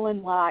of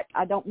feeling like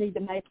I don't need to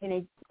make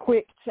any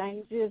quick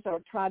changes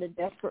or try to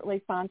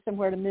desperately find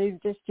somewhere to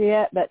move just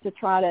yet, but to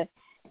try to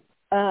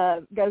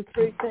go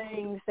through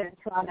things and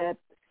try to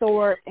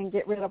sort and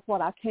get rid of what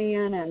I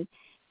can. And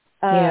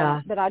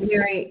but I just,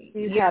 Mary,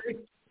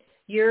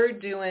 you're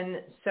doing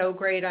so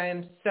great. I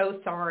am so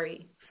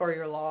sorry for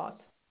your loss,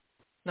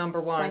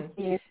 number one.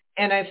 Thank you.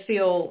 And I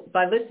feel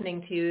by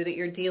listening to you that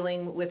you're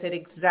dealing with it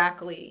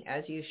exactly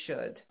as you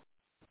should.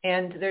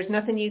 And there's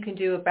nothing you can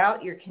do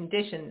about your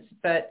conditions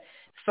but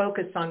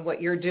focus on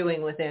what you're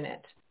doing within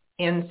it.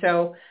 And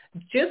so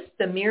just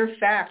the mere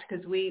fact,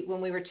 because when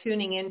we were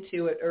tuning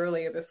into it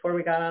earlier before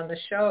we got on the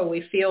show,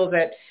 we feel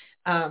that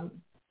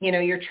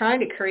you're trying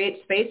to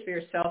create space for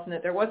yourself and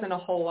that there wasn't a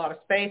whole lot of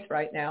space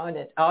right now. And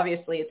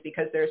obviously it's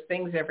because there's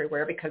things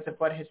everywhere because of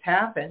what has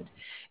happened.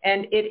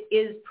 And it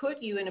is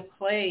put you in a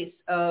place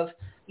of,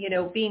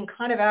 being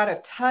kind of out of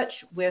touch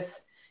with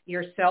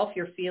yourself,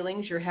 your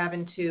feelings. You're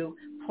having to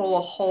pull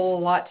a whole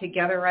lot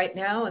together right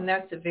now. And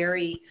that's a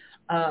very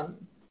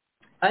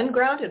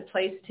ungrounded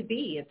place to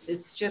be.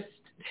 It's just,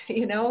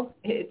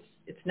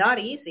 it's not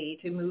easy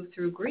to move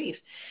through grief.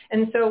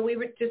 And so we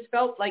just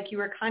felt like you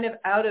were kind of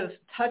out of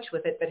touch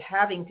with it, but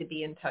having to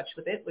be in touch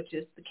with it, which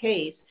is the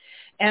case.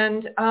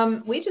 And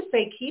we just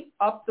say keep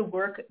up the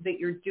work that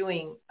you're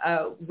doing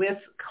with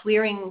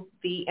clearing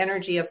the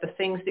energy of the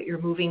things that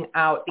you're moving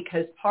out,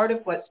 because part of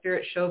what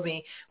Spirit showed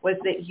me was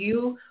that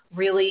you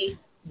really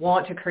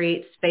want to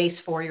create space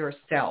for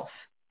yourself.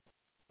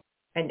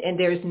 And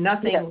there's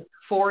nothing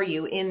for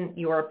you in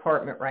your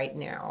apartment right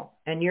now.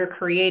 And you're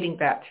creating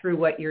that through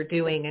what you're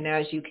doing. And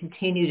as you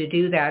continue to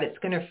do that, it's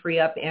going to free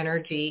up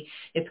energy.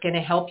 It's going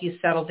to help you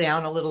settle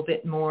down a little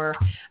bit more.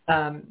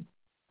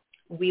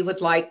 We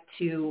would like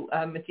to,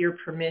 with your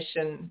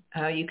permission,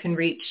 you can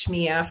reach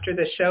me after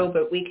the show,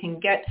 but we can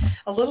get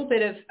a little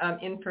bit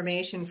of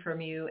information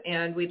from you.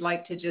 And we'd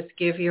like to just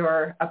give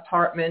your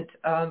apartment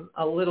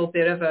a little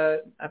bit of a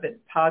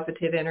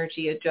positive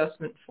energy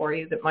adjustment for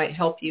you that might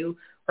help you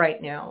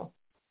right now.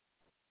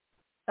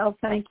 Oh,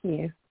 thank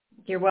you.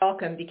 You're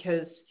welcome,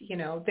 because,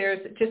 there's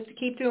just to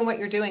keep doing what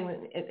you're doing.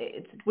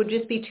 It would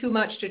just be too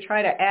much to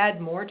try to add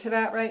more to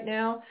that right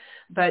now.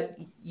 But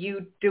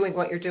you doing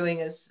what you're doing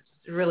is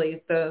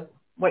really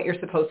what you're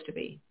supposed to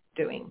be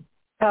doing.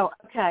 Oh,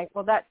 okay.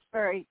 Well, that's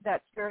very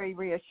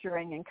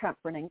reassuring and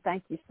comforting.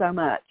 Thank you so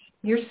much.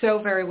 You're so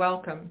very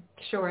welcome.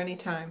 Sure,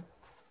 anytime.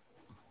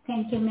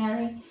 Thank you,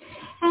 Mary.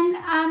 And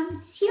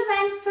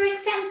Sylvan, for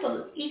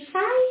example, if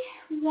I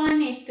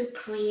wanted to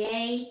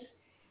create,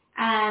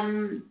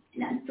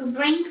 to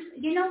bring,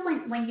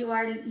 when you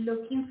are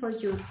looking for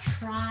your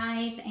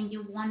tribe and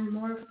you want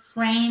more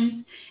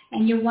friends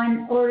and you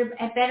want or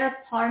a better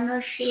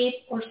partnership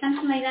or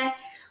something like that,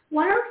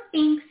 what are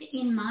things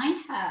in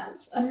my house,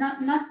 or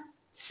not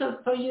so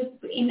for you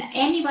in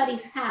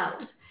anybody's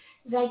house,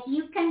 that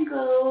you can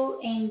go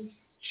and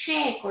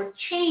check or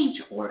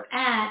change or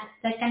add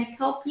that can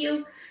help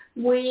you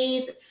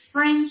with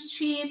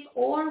friendship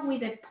or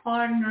with a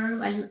partner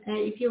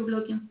if you're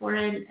looking for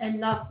a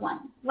loved one?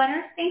 What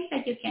are things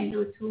that you can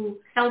do to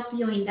help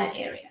you in that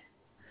area?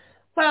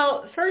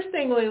 Well, first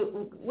thing,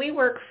 we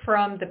work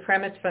from the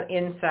premise from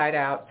inside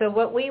out. So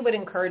what we would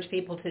encourage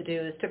people to do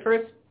is to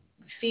first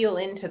feel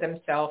into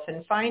themselves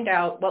and find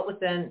out what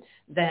within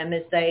them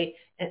as they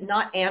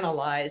not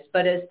analyze,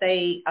 but as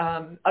they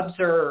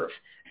observe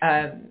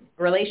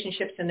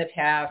relationships in the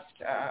past,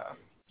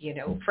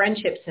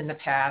 friendships in the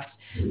past,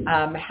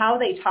 how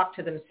they talk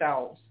to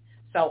themselves,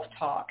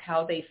 self-talk,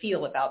 how they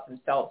feel about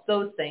themselves,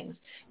 those things,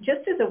 just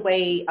as a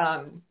way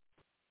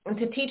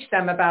to teach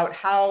them about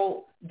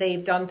how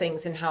they've done things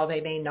and how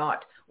they may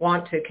not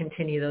want to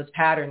continue those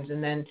patterns,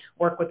 and then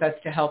work with us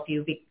to help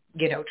you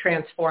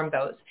transform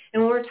those.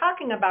 And when we're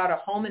talking about a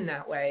home in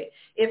that way,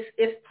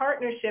 if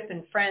partnership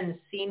and friends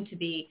seem to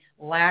be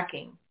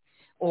lacking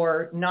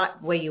or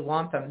not the way you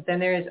want them, then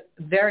there is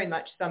very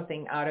much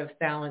something out of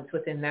balance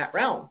within that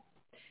realm.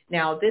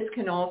 Now, this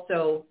can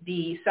also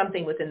be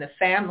something within the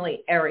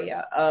family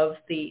area of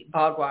the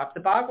Bagua.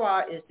 The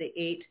Bagua is the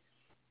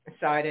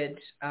 8-sided,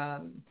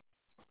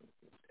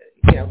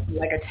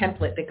 like a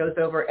template that goes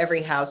over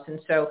every house. And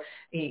so,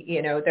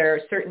 there are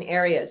certain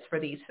areas for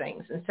these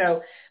things. And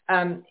so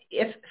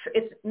if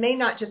it may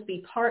not just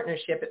be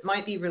partnership, it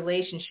might be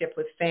relationship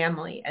with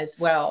family as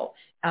well.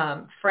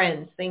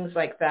 friends, things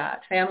like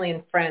that. Family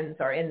and friends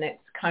are in that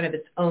kind of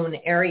its own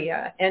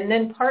area. And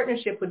then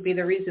partnership would be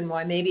the reason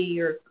why maybe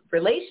your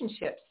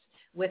relationships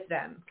with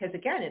them, because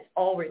again, it's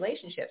all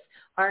relationships,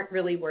 aren't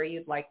really where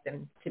you'd like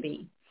them to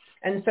be.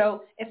 And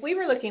so if we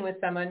were looking with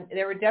someone,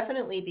 there would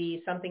definitely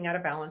be something out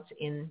of balance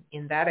in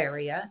that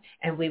area.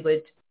 And we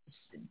would,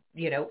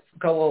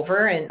 go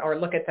over or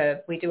look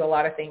at we do a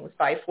lot of things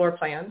by floor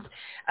plans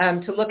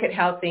to look at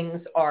how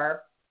things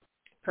are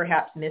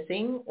perhaps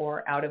missing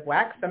or out of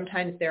whack.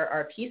 Sometimes there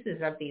are pieces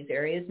of these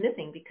areas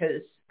missing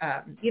because,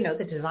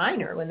 the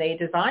designer, when they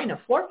design a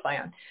floor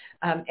plan,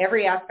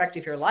 every aspect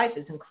of your life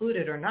is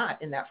included or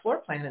not in that floor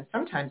plan. And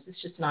sometimes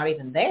it's just not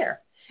even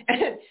there.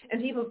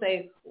 And people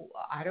say,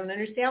 I don't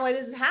understand why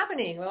this is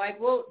happening. We're like,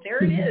 well,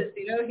 there it is.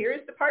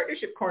 Here's the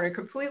partnership corner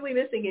completely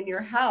missing in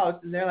your house.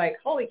 And they're like,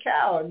 holy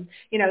cow. And,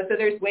 so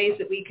there's ways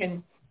that we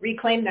can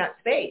reclaim that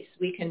space.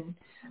 We can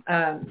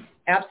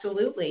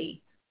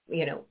absolutely,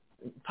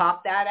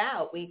 pop that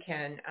out. We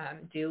can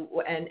do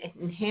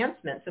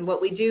enhancements. And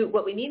what we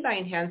mean by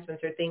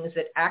enhancements are things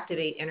that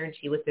activate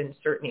energy within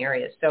certain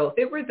areas. So if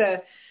it were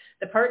the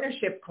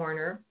partnership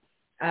corner,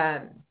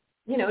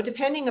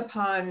 depending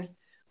upon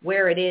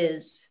where it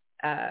is,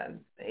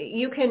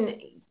 you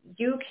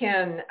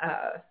can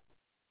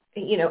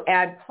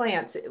add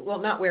plants. Well,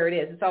 not where it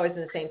is. It's always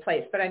in the same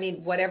place. But I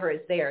mean, whatever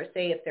is there.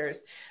 Say if there's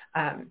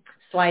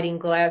sliding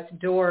glass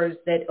doors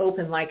that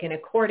open like an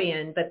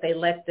accordion, but they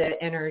let the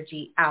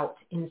energy out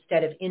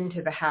instead of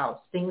into the house,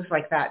 things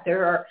like that.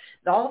 There are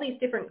all these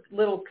different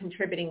little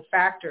contributing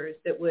factors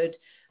that would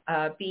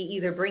be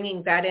either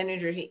bringing that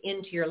energy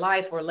into your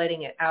life or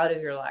letting it out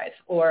of your life.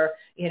 Or,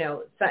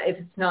 if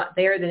it's not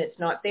there, then it's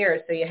not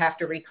there. So you have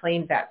to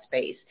reclaim that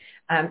space.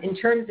 In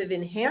terms of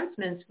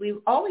enhancements, we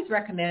always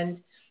recommend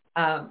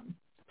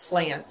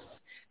plants.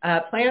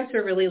 Plants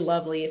are really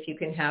lovely if you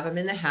can have them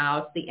in the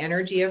house. The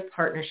energy of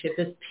partnership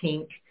is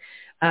pink.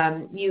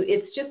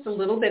 It's just a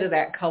little bit of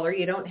that color.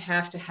 You don't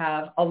have to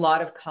have a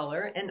lot of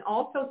color. And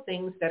also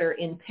things that are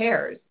in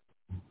pairs.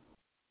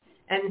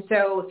 And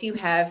so if you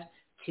have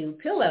 2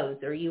 pillows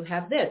or you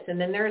have this, and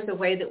then there's a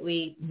way that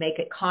we make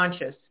it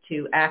conscious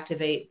to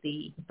activate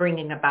the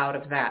bringing about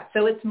of that.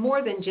 So it's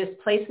more than just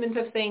placement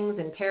of things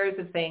and pairs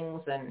of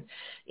things and,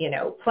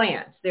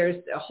 plants.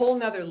 There's a whole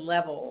nother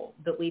level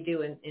that we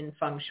do in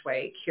Feng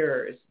Shui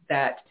cures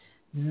that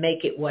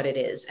make it what it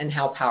is and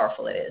how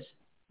powerful it is.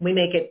 We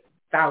make it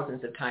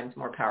thousands of times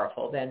more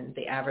powerful than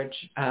the average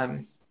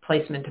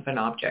placement of an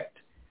object.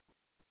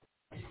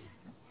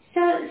 So,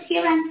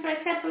 Siobhan, for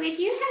example, if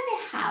you have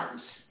a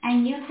house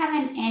and you have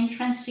an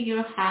entrance to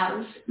your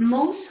house,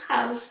 most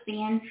houses,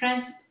 the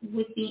entrance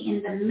would be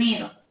in the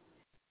middle.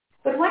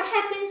 But what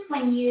happens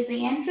when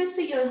the entrance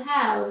to your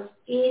house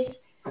is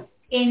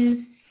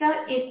in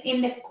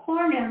the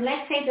corner,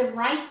 let's say the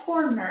right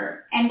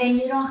corner, and then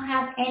you don't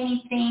have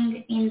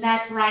anything in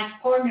that right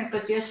corner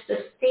but just the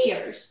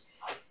stairs?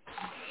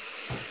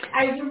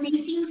 Are you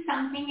missing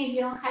something if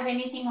you don't have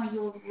anything on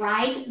your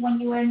right when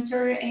you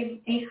enter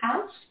a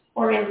house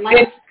or a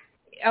left?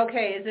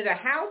 Okay, is it a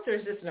house or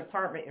is this an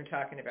apartment you're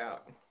talking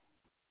about?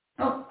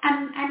 Oh,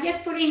 I'm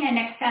just putting an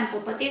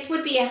example, but this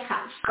would be a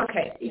house.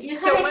 Okay. If you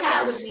have a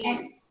house,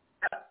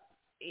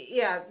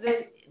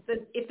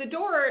 if the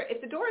door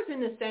is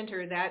in the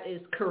center, that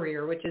is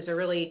career, which is a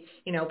really,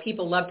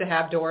 people love to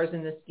have doors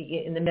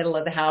in the middle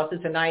of the house.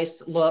 It's a nice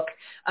look,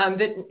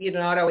 but you're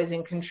not always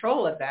in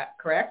control of that,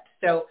 correct?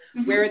 So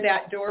where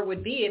that door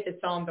would be, if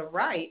it's on the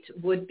right,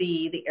 would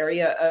be the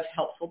area of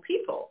helpful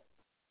people.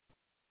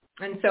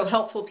 And so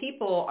helpful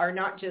people are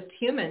not just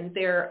humans;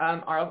 they're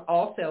are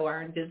also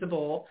our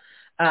invisible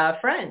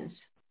friends.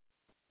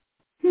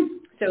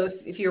 So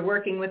if you're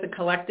working with a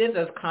collective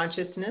of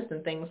consciousness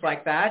and things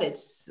like that,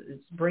 it's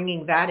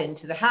bringing that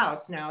into the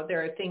house. Now,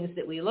 there are things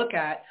that we look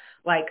at,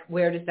 like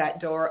how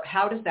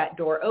does that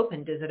door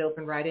open? Does it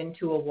open right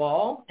into a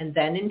wall and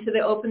then into the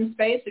open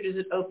space, or does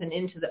it open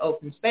into the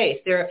open space?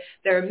 There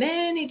are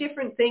many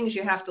different things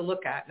you have to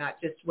look at,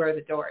 not just where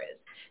the door is,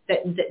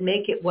 that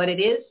make it what it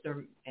is.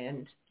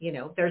 And,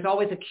 there's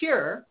always a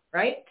cure,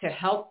 right, to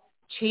help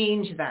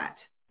change that.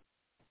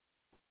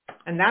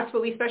 And that's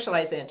what we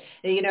specialize in.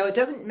 It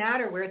doesn't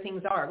matter where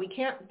things are. We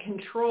can't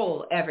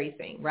control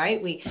everything,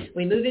 right? We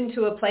move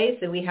into a place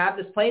and we have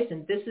this place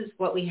and this is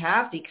what we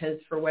have because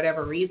for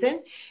whatever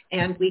reason,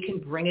 and we can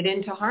bring it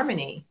into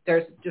harmony.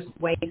 There's just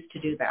ways to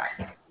do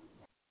that.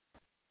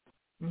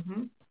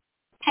 Mm-hmm.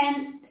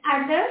 And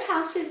are there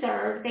houses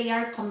that they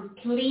are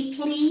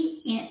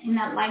completely in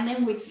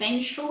alignment with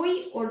Feng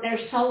Shui, or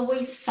there's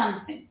always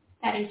something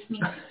that is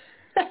missing?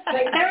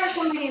 Like there are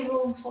so many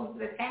rooms for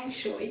the Feng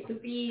Shui to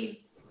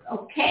be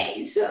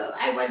okay. So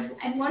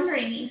I'm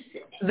wondering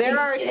there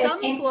are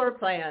some floor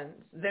plans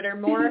that are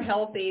more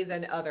healthy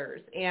than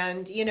others.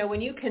 And,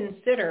 when you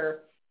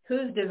consider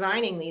who's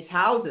designing these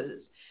houses,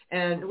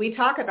 and we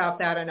talk about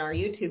that on our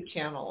YouTube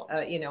channel,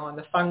 on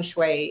the Feng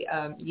Shui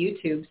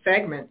YouTube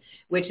segment,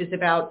 which is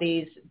about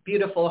these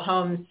beautiful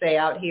homes, say,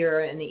 out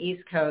here in the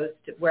East Coast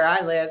where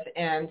I live.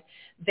 And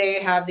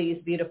they have these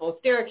beautiful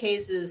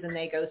staircases and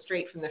they go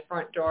straight from the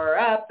front door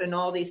up and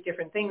all these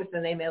different things,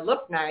 and they may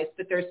look nice,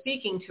 but they're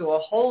speaking to a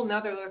whole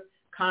nother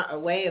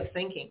way of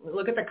thinking.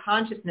 Look at the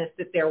consciousness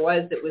that there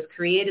was that was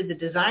created, the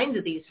designs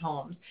of these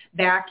homes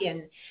back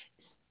in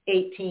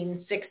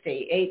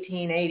 1860,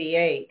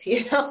 1888,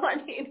 I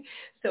mean,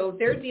 so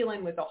they're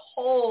dealing with a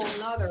whole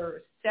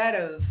nother set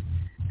of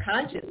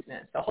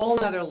consciousness, a whole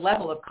nother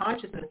level of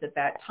consciousness at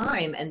that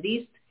time, and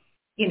these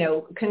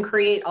can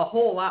create a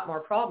whole lot more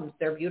problems.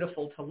 They're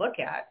beautiful to look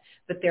at,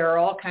 but there are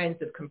all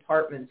kinds of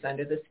compartments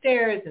under the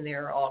stairs, and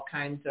there are all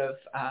kinds of,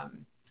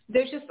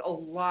 there's just a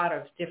lot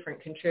of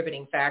different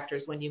contributing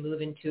factors when you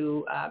move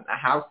into a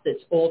house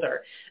that's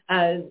older.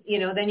 Then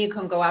you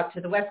can go out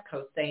to the West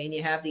Coast, say, and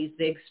you have these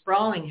big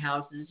sprawling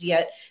houses,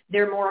 yet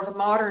they're more of a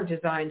modern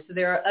design. So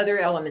there are other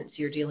elements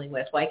you're dealing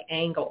with, like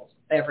angles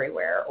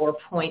everywhere or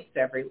points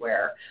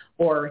everywhere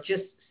or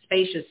just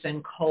spacious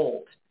and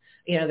cold.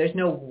 There's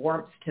no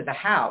warmth to the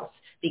house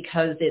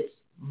because it's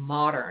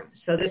modern.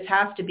 So this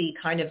has to be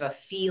kind of a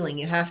feeling.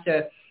 You have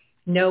to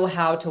know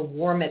how to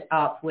warm it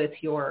up with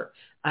your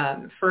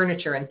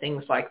furniture and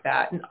things like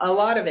that. And a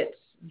lot of it's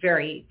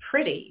very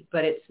pretty,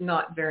 but it's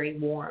not very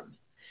warm.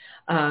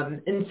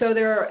 And so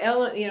there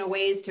are,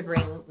 ways to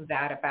bring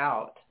that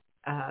about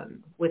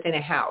within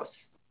a house.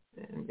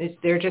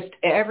 They're just,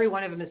 every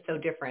one of them is so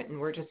different, and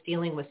we're just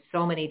dealing with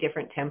so many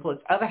different templates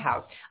of a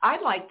house.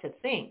 I'd like to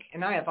think,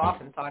 and I have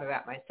often thought of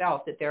that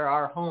myself, that there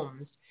are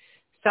homes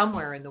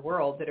somewhere in the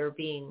world that are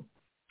being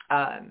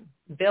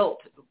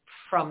built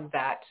from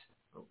that,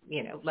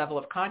 level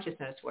of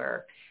consciousness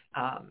where,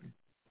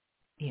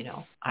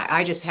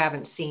 I just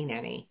haven't seen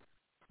any,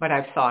 but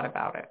I've thought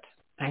about it.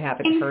 I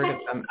haven't heard of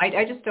them.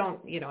 I just don't,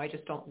 I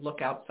just don't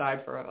look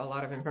outside for a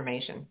lot of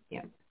information.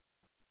 Yeah.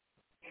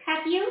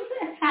 Have you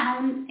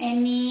found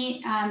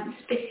any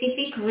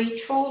specific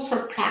rituals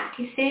or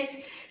practices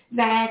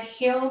that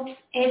help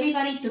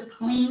everybody to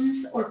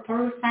cleanse or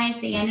purify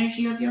the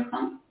energy of your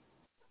home?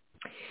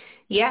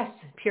 Yes,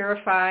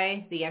 purify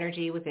the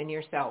energy within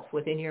yourself,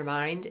 within your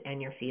mind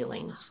and your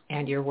feelings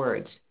and your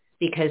words,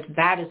 because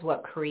that is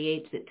what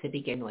creates it to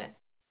begin with.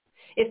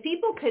 If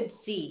people could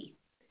see,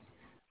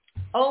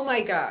 oh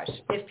my gosh,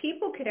 if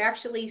people could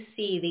actually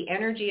see the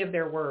energy of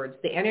their words,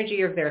 the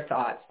energy of their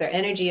thoughts, the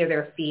energy of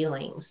their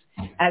feelings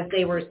as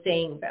they were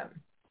saying them,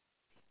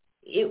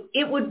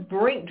 it would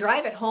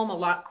drive it home a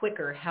lot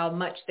quicker how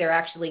much they're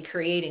actually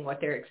creating what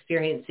they're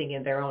experiencing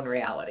in their own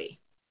reality.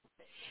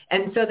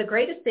 And so the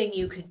greatest thing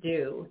you could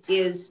do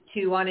is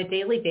to, on a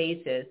daily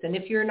basis, and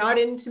if you're not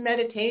into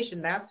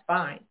meditation, that's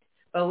fine.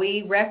 But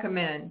we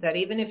recommend that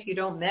even if you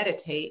don't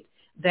meditate,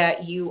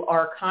 that you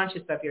are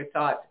conscious of your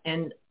thoughts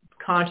and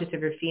conscious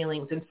of your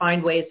feelings, and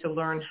find ways to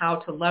learn how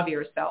to love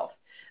yourself,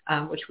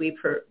 which we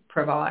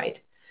provide.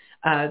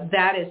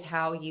 That is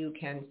how you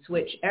can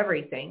switch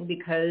everything,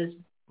 because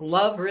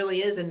love really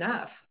is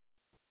enough.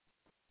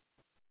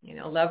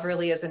 Love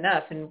really is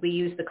enough. And we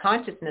use the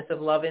consciousness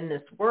of love in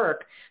this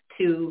work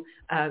to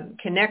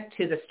connect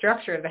to the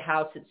structure of the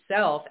house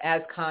itself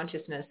as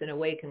consciousness and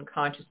awaken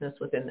consciousness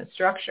within the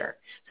structure.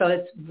 So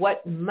it's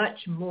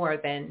much more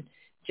than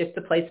just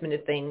the placement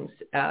of things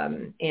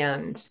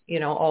and,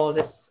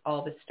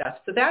 all this stuff.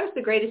 So that is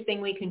the greatest thing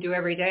we can do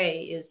every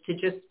day, is to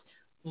just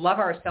love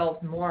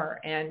ourselves more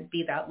and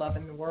be that love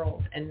in the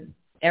world. And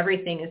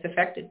everything is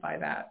affected by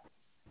that.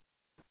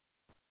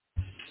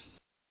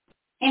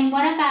 And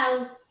what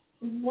are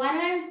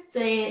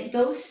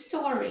those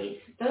stories,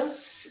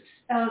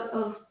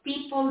 of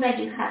people that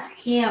you have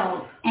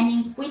healed, and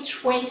in which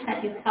ways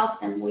have you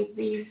helped them with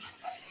these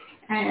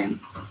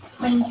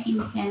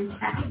cleansing and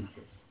practices?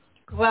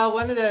 Well,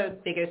 one of the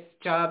biggest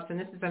jobs, and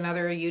this is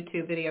another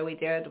YouTube video we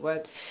did,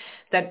 was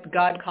that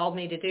God called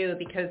me to do,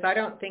 because I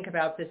don't think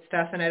about this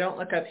stuff and I don't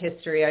look up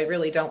history. I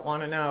really don't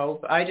want to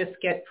know. I just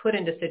get put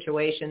into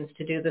situations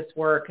to do this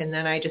work, and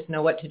then I just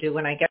know what to do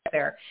when I get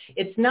there.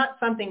 It's not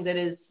something that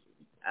is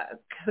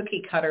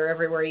cookie cutter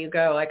everywhere you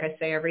go. Like I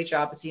say, every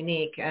job is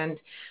unique. And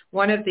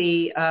one of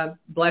the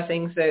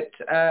blessings that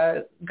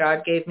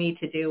God gave me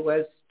to do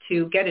was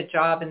to get a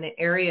job in the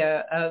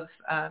area of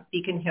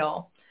Beacon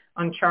Hill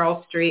on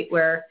Charles Street,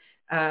 where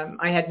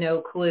I had no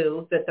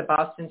clue that the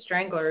Boston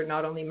Strangler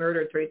not only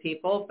murdered 3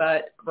 people,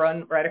 but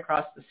run right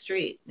across the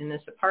street in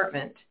this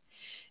apartment.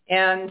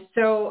 And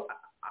so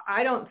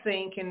I don't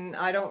think, and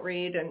I don't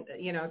read, and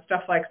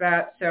stuff like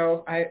that.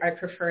 So I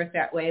prefer it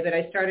that way. But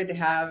I started to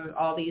have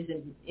all these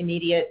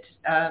immediate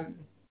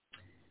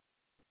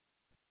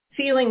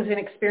feelings and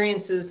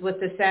experiences with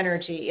this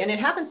energy. And it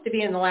happens to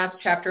be in the last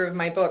chapter of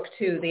my book,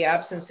 too, The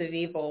Absence of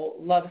Evil,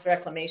 Love's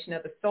Reclamation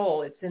of the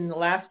Soul. It's in the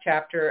last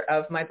chapter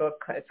of my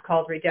book. It's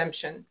called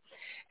Redemption.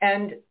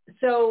 And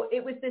so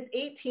it was this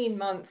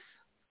 18-month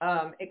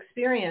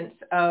experience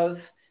of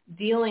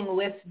dealing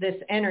with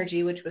this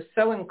energy, which was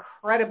so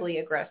incredibly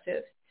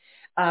aggressive,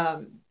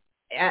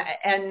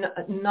 and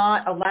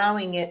not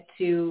allowing it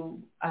to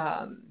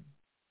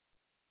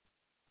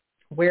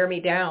wear me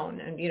down,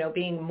 and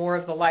being more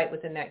of the light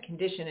within that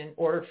condition in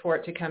order for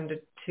it to come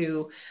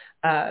to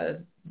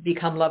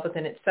become love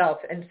within itself.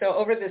 And so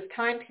over this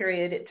time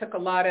period, it took a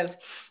lot of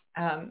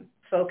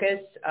focus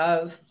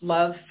of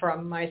love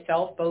from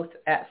myself, both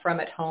from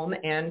at home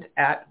and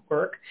at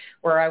work,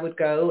 where I would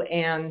go.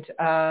 And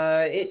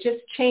it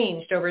just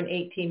changed over an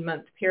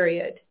 18-month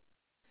period.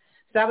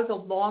 So that was the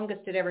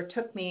longest it ever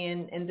took me.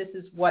 And this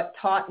is what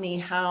taught me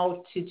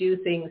how to do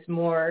things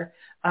more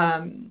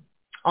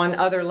on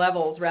other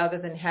levels rather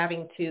than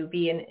having to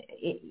be in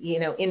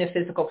a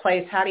physical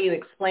place. How do you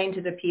explain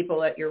to the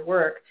people at your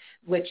work,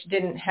 which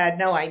had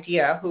no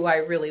idea who I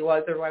really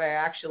was or what I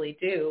actually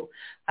do,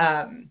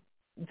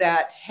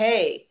 that,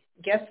 hey,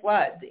 guess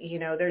what?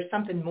 There's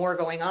something more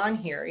going on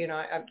here.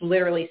 I'm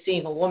literally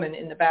seeing a woman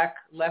in the back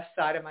left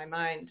side of my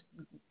mind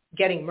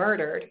getting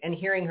murdered and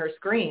hearing her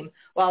scream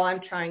while I'm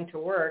trying to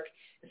work.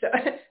 So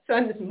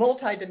I'm this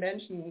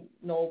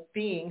multidimensional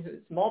being who's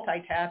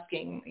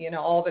multitasking,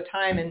 all the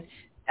time, and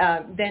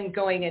then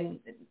going and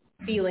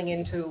feeling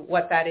into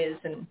what that is.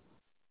 And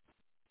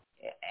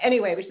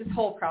anyway, it was this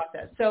whole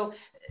process. So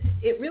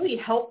it really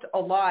helped a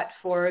lot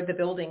for the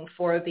building,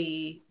 for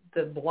the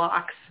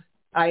blocks.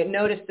 I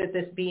noticed that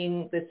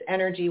this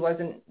energy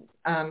wasn't,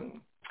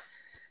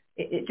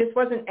 it just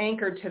wasn't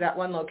anchored to that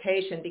one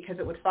location because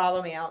it would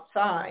follow me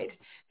outside.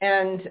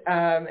 And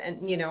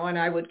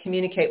I would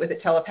communicate with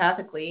it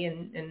telepathically,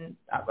 and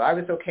I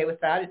was okay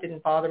with that. It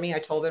didn't bother me. I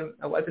told them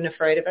I wasn't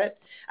afraid of it.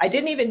 I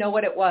didn't even know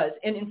what it was.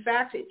 And in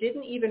fact, it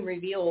didn't even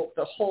reveal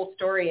the whole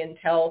story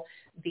until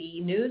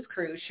the news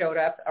crew showed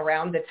up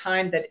around the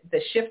time that the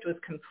shift was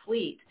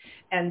complete.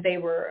 And they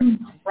were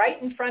right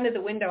in front of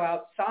the window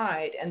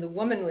outside, and the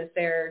woman was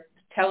there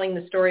telling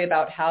the story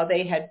about how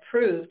they had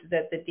proved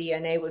that the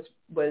DNA was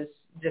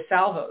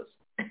DeSalvo's.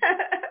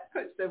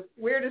 It's the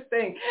weirdest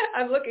thing.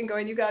 I'm looking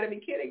going, you got to be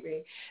kidding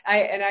me.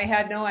 I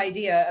had no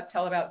idea up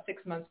till about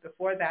 6 months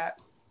before that,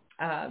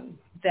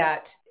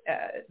 that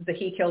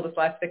he killed his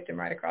last victim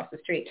right across the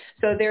street.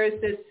 So there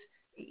is this,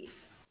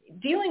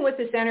 dealing with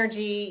this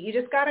energy, you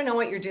just got to know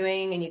what you're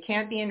doing, and you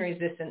can't be in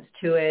resistance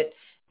to it.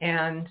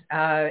 And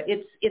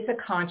it's a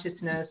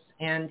consciousness,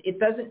 and it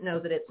doesn't know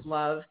that it's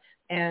love.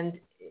 And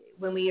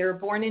when we are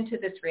born into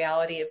this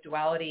reality of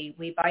duality,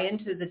 we buy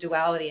into the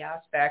duality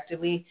aspect, and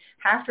we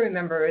have to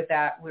remember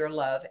that we're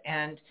love,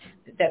 and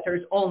that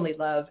there's only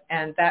love,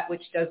 and that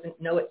which doesn't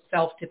know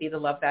itself to be the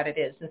love that it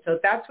is. And so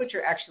that's what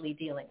you're actually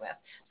dealing with.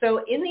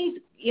 So in these,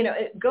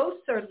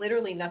 ghosts are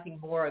literally nothing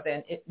more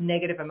than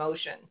negative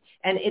emotion,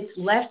 and it's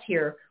left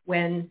here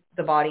when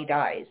the body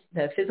dies.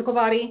 The physical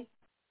body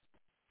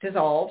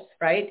dissolves,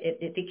 right?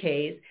 It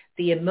decays.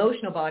 The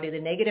emotional body, the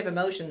negative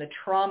emotion, the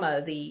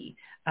trauma, the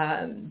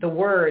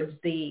words,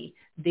 the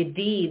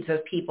deeds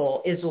of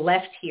people is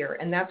left here,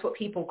 and that's what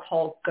people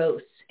call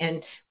ghosts.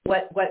 And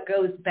what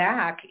goes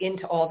back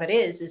into all that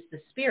is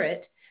the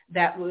spirit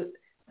that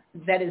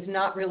is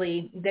not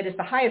really, that is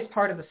the highest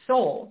part of the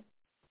soul,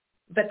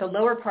 but the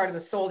lower part of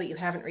the soul that you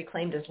haven't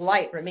reclaimed as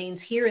light remains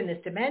here in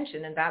this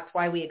dimension, and that's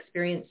why we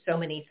experience so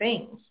many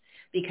things.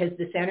 Because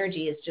this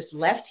energy is just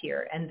left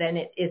here, and then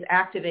it is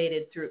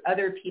activated through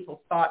other people's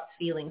thoughts,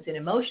 feelings, and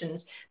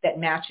emotions that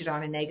match it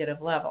on a negative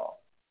level.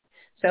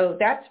 So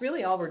that's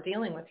really all we're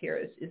dealing with here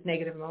is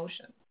negative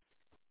emotion.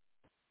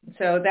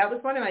 So that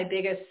was one of my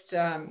biggest,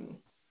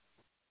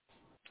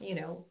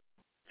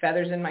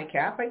 feathers in my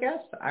cap, I guess.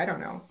 I don't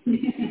know.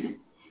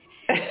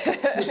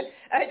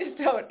 I just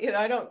don't,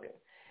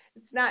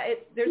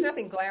 there's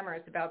nothing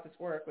glamorous about this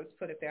work, let's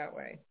put it that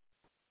way.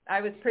 I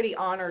was pretty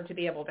honored to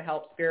be able to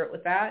help Spirit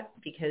with that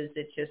because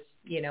it just,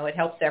 it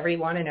helps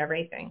everyone and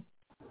everything.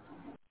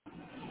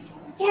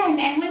 Yeah,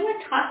 and we were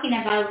talking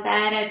about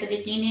that at the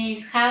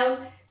beginning,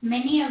 how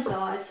many of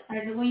us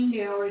are doing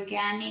the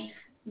organic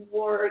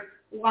work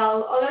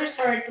while others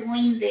are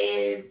doing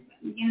the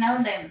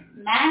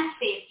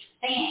massive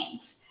things.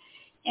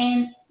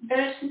 And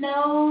there's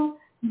no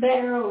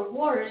better or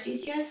worse.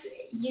 You're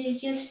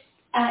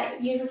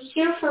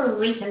here for a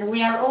reason.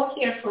 We are all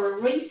here for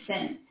a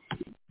reason.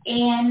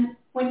 And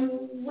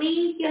when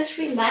we just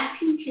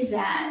relax into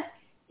that,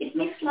 it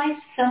makes life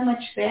so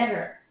much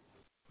better.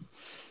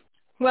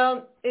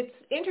 Well, it's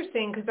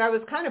interesting because I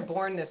was kind of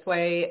born this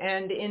way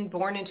and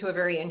born into a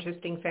very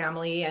interesting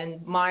family.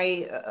 And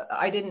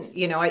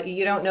you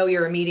don't know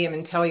you're a medium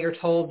until you're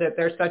told that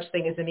there's such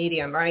thing as a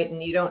medium, right?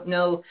 And you don't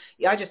know,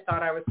 I just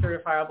thought I was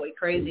certifiably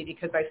crazy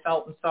because I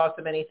felt and saw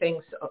so many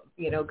things,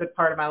 a good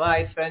part of my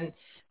life. And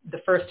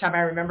the first time I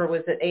remember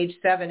was at age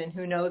 7, and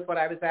who knows what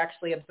I was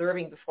actually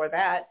observing before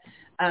that.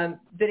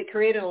 But it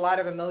created a lot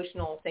of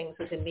emotional things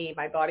within me.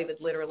 My body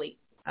would literally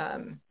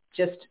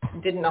just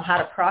didn't know how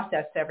to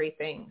process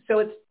everything. So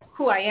it's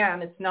who I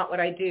am. It's not what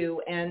I do.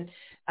 And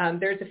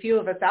there's a few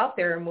of us out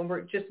there, and when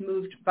we're just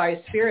moved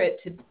by Spirit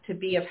to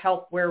be of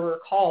help where we're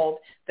called,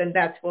 then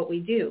that's what we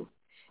do.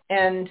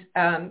 And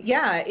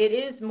it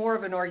is more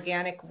of an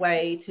organic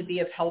way to be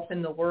of help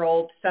in the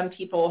world. Some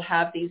people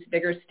have these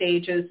bigger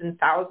stages and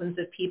thousands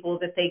of people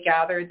that they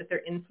gather that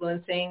they're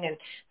influencing, and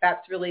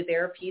that's really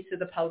their piece of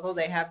the puzzle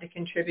they have to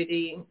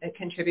contribute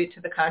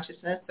to the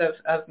consciousness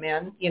of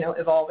men,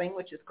 evolving,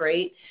 which is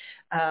great.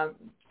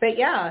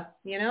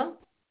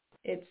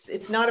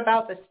 It's not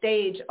about the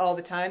stage all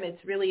the time.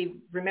 It's really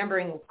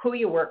remembering who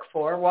you work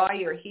for, why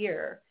you're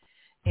here,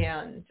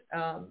 and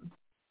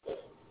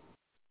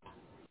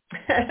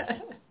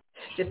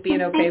just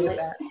being okay with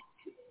that.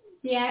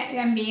 Yeah,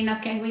 and being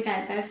okay with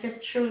that. That's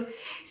just true.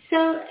 So,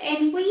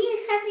 and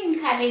we have been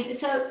having,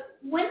 so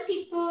when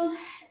people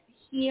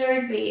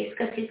hear this,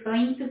 because it's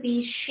going to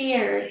be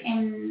shared,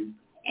 and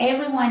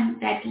everyone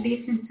that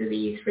listens to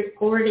these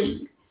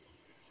recordings,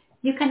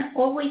 you can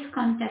always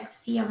contact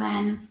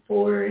Sylvan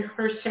for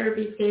her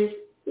services.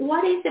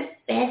 What is the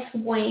best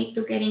way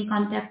to get in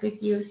contact with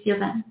you,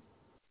 Sylvan?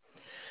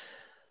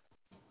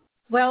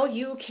 Well,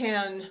 you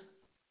can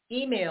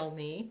email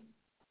me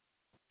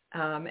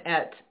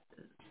at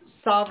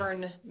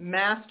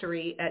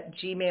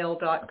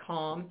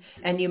sovereignmastery@gmail.com,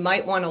 and you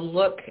might want to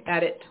look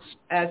at it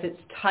as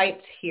it's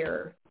typed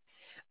here.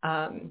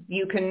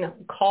 You can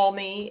call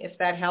me if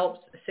that helps,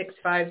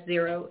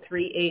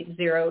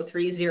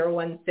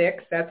 650-380-3016.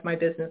 That's my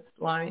business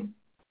line.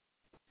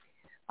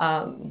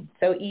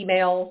 So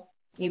email.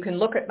 You can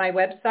look at my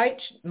website,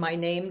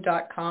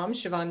 myname.com,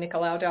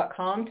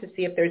 SiobhanNicolau.com, to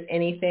see if there's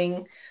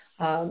anything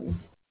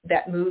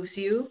that moves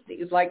you, that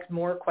you'd like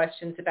more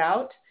questions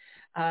about.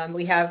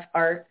 We have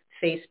our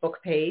Facebook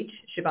page,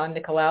 Siobhan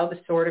Nicolau, The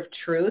Sword of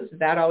Truth.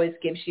 That always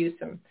gives you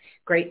some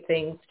great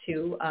things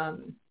to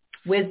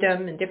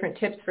wisdom and different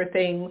tips for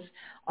things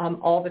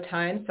all the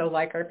time. So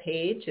like our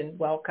page and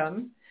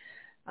welcome.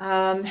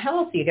 How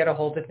else do you get a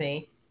hold of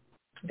me?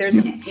 There's,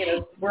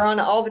 we're on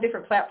all the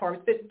different platforms,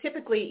 but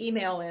typically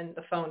email and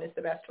the phone is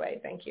the best way.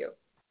 Thank you.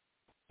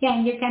 Yeah,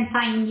 and you can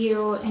find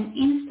you on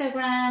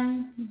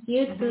Instagram,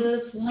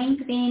 YouTube,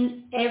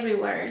 LinkedIn,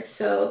 everywhere.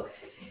 So,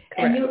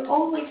 and you're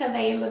always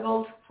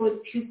available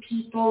to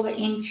people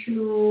and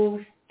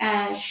to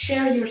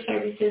share your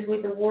services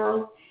with the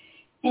world.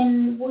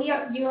 And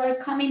you are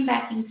coming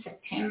back in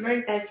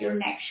September. That's your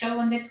next show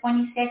on the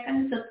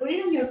 22nd. So put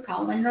it on your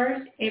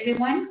calendars,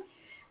 everyone.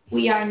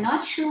 We are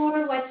not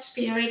sure what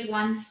Spirit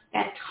wants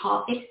that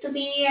topic to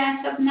be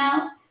as of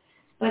now,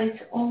 but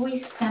it's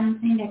always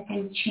something that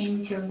can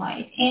change your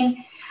life. And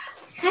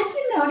have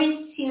you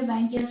noticed,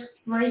 Sylvan, just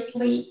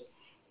briefly,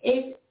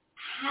 is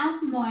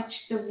how much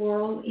the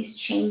world is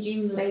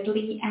changing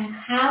lately and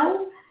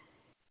how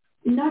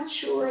not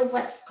sure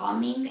what's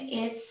coming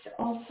is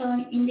also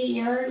in the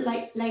air,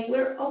 like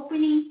we're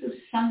opening to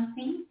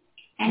something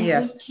and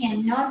we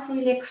cannot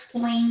really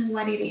explain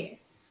what it is.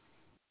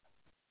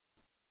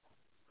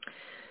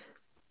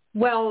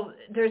 Well,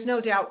 there's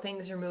no doubt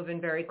things are moving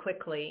very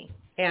quickly,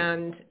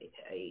 and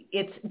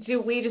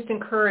we just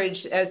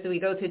encourage, as we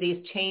go through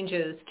these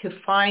changes, to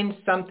find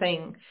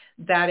something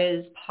that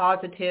is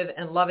positive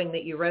and loving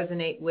that you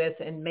resonate with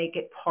and make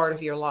it part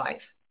of your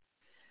life.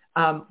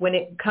 When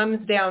it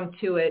comes down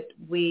to it,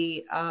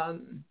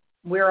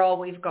 we're all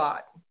we've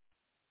got.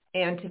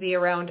 And to be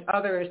around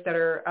others that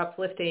are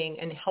uplifting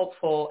and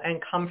helpful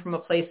and come from a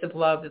place of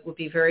love, it would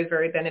be very,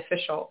 very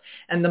beneficial.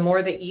 And the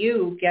more that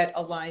you get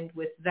aligned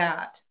with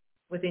that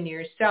within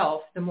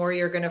yourself, the more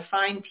you're going to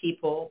find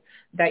people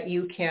that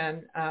you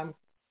can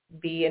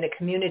be in a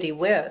community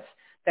with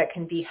that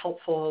can be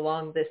helpful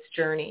along this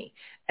journey.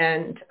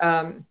 And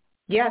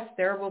yes,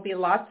 there will be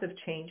lots of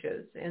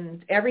changes,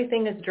 and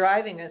everything is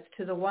driving us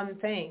to the one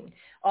thing.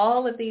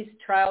 All of these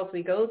trials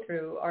we go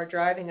through are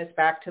driving us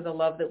back to the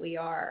love that we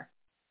are.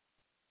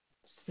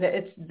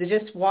 It's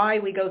just why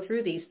we go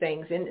through these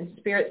things. And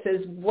Spirit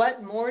says,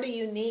 what more do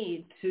you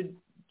need to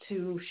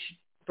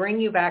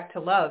bring you back to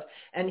love?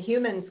 And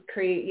humans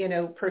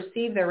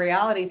perceive their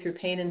reality through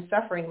pain and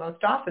suffering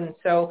most often.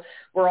 So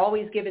we're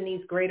always given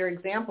these greater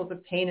examples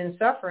of pain and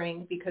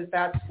suffering because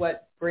that's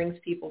what brings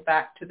people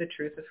back to the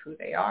truth of who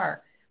they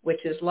are,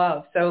 which is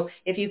love. So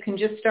if you can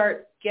just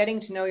start getting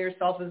to know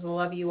yourself as the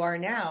love you are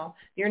now,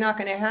 you're not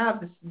going to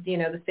have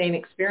the same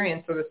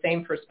experience or the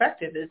same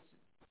perspective as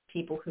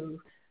people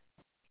who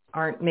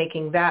aren't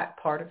making that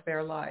part of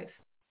their life.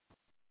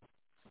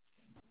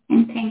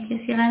 And thank you,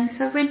 Sylvan.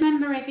 So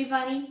remember,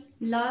 everybody,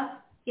 love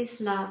is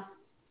love.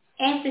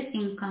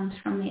 Everything comes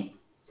from it.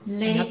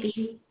 Let it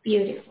be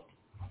beautiful.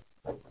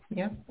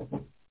 Yeah.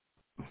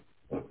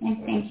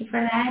 And thank you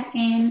for that.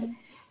 And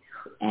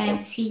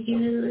see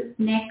you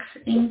next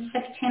in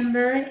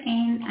September.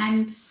 And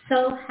I'm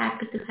so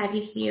happy to have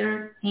you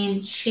here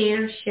and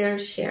share.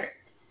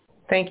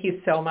 Thank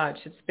you so much.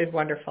 It's been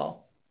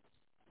wonderful.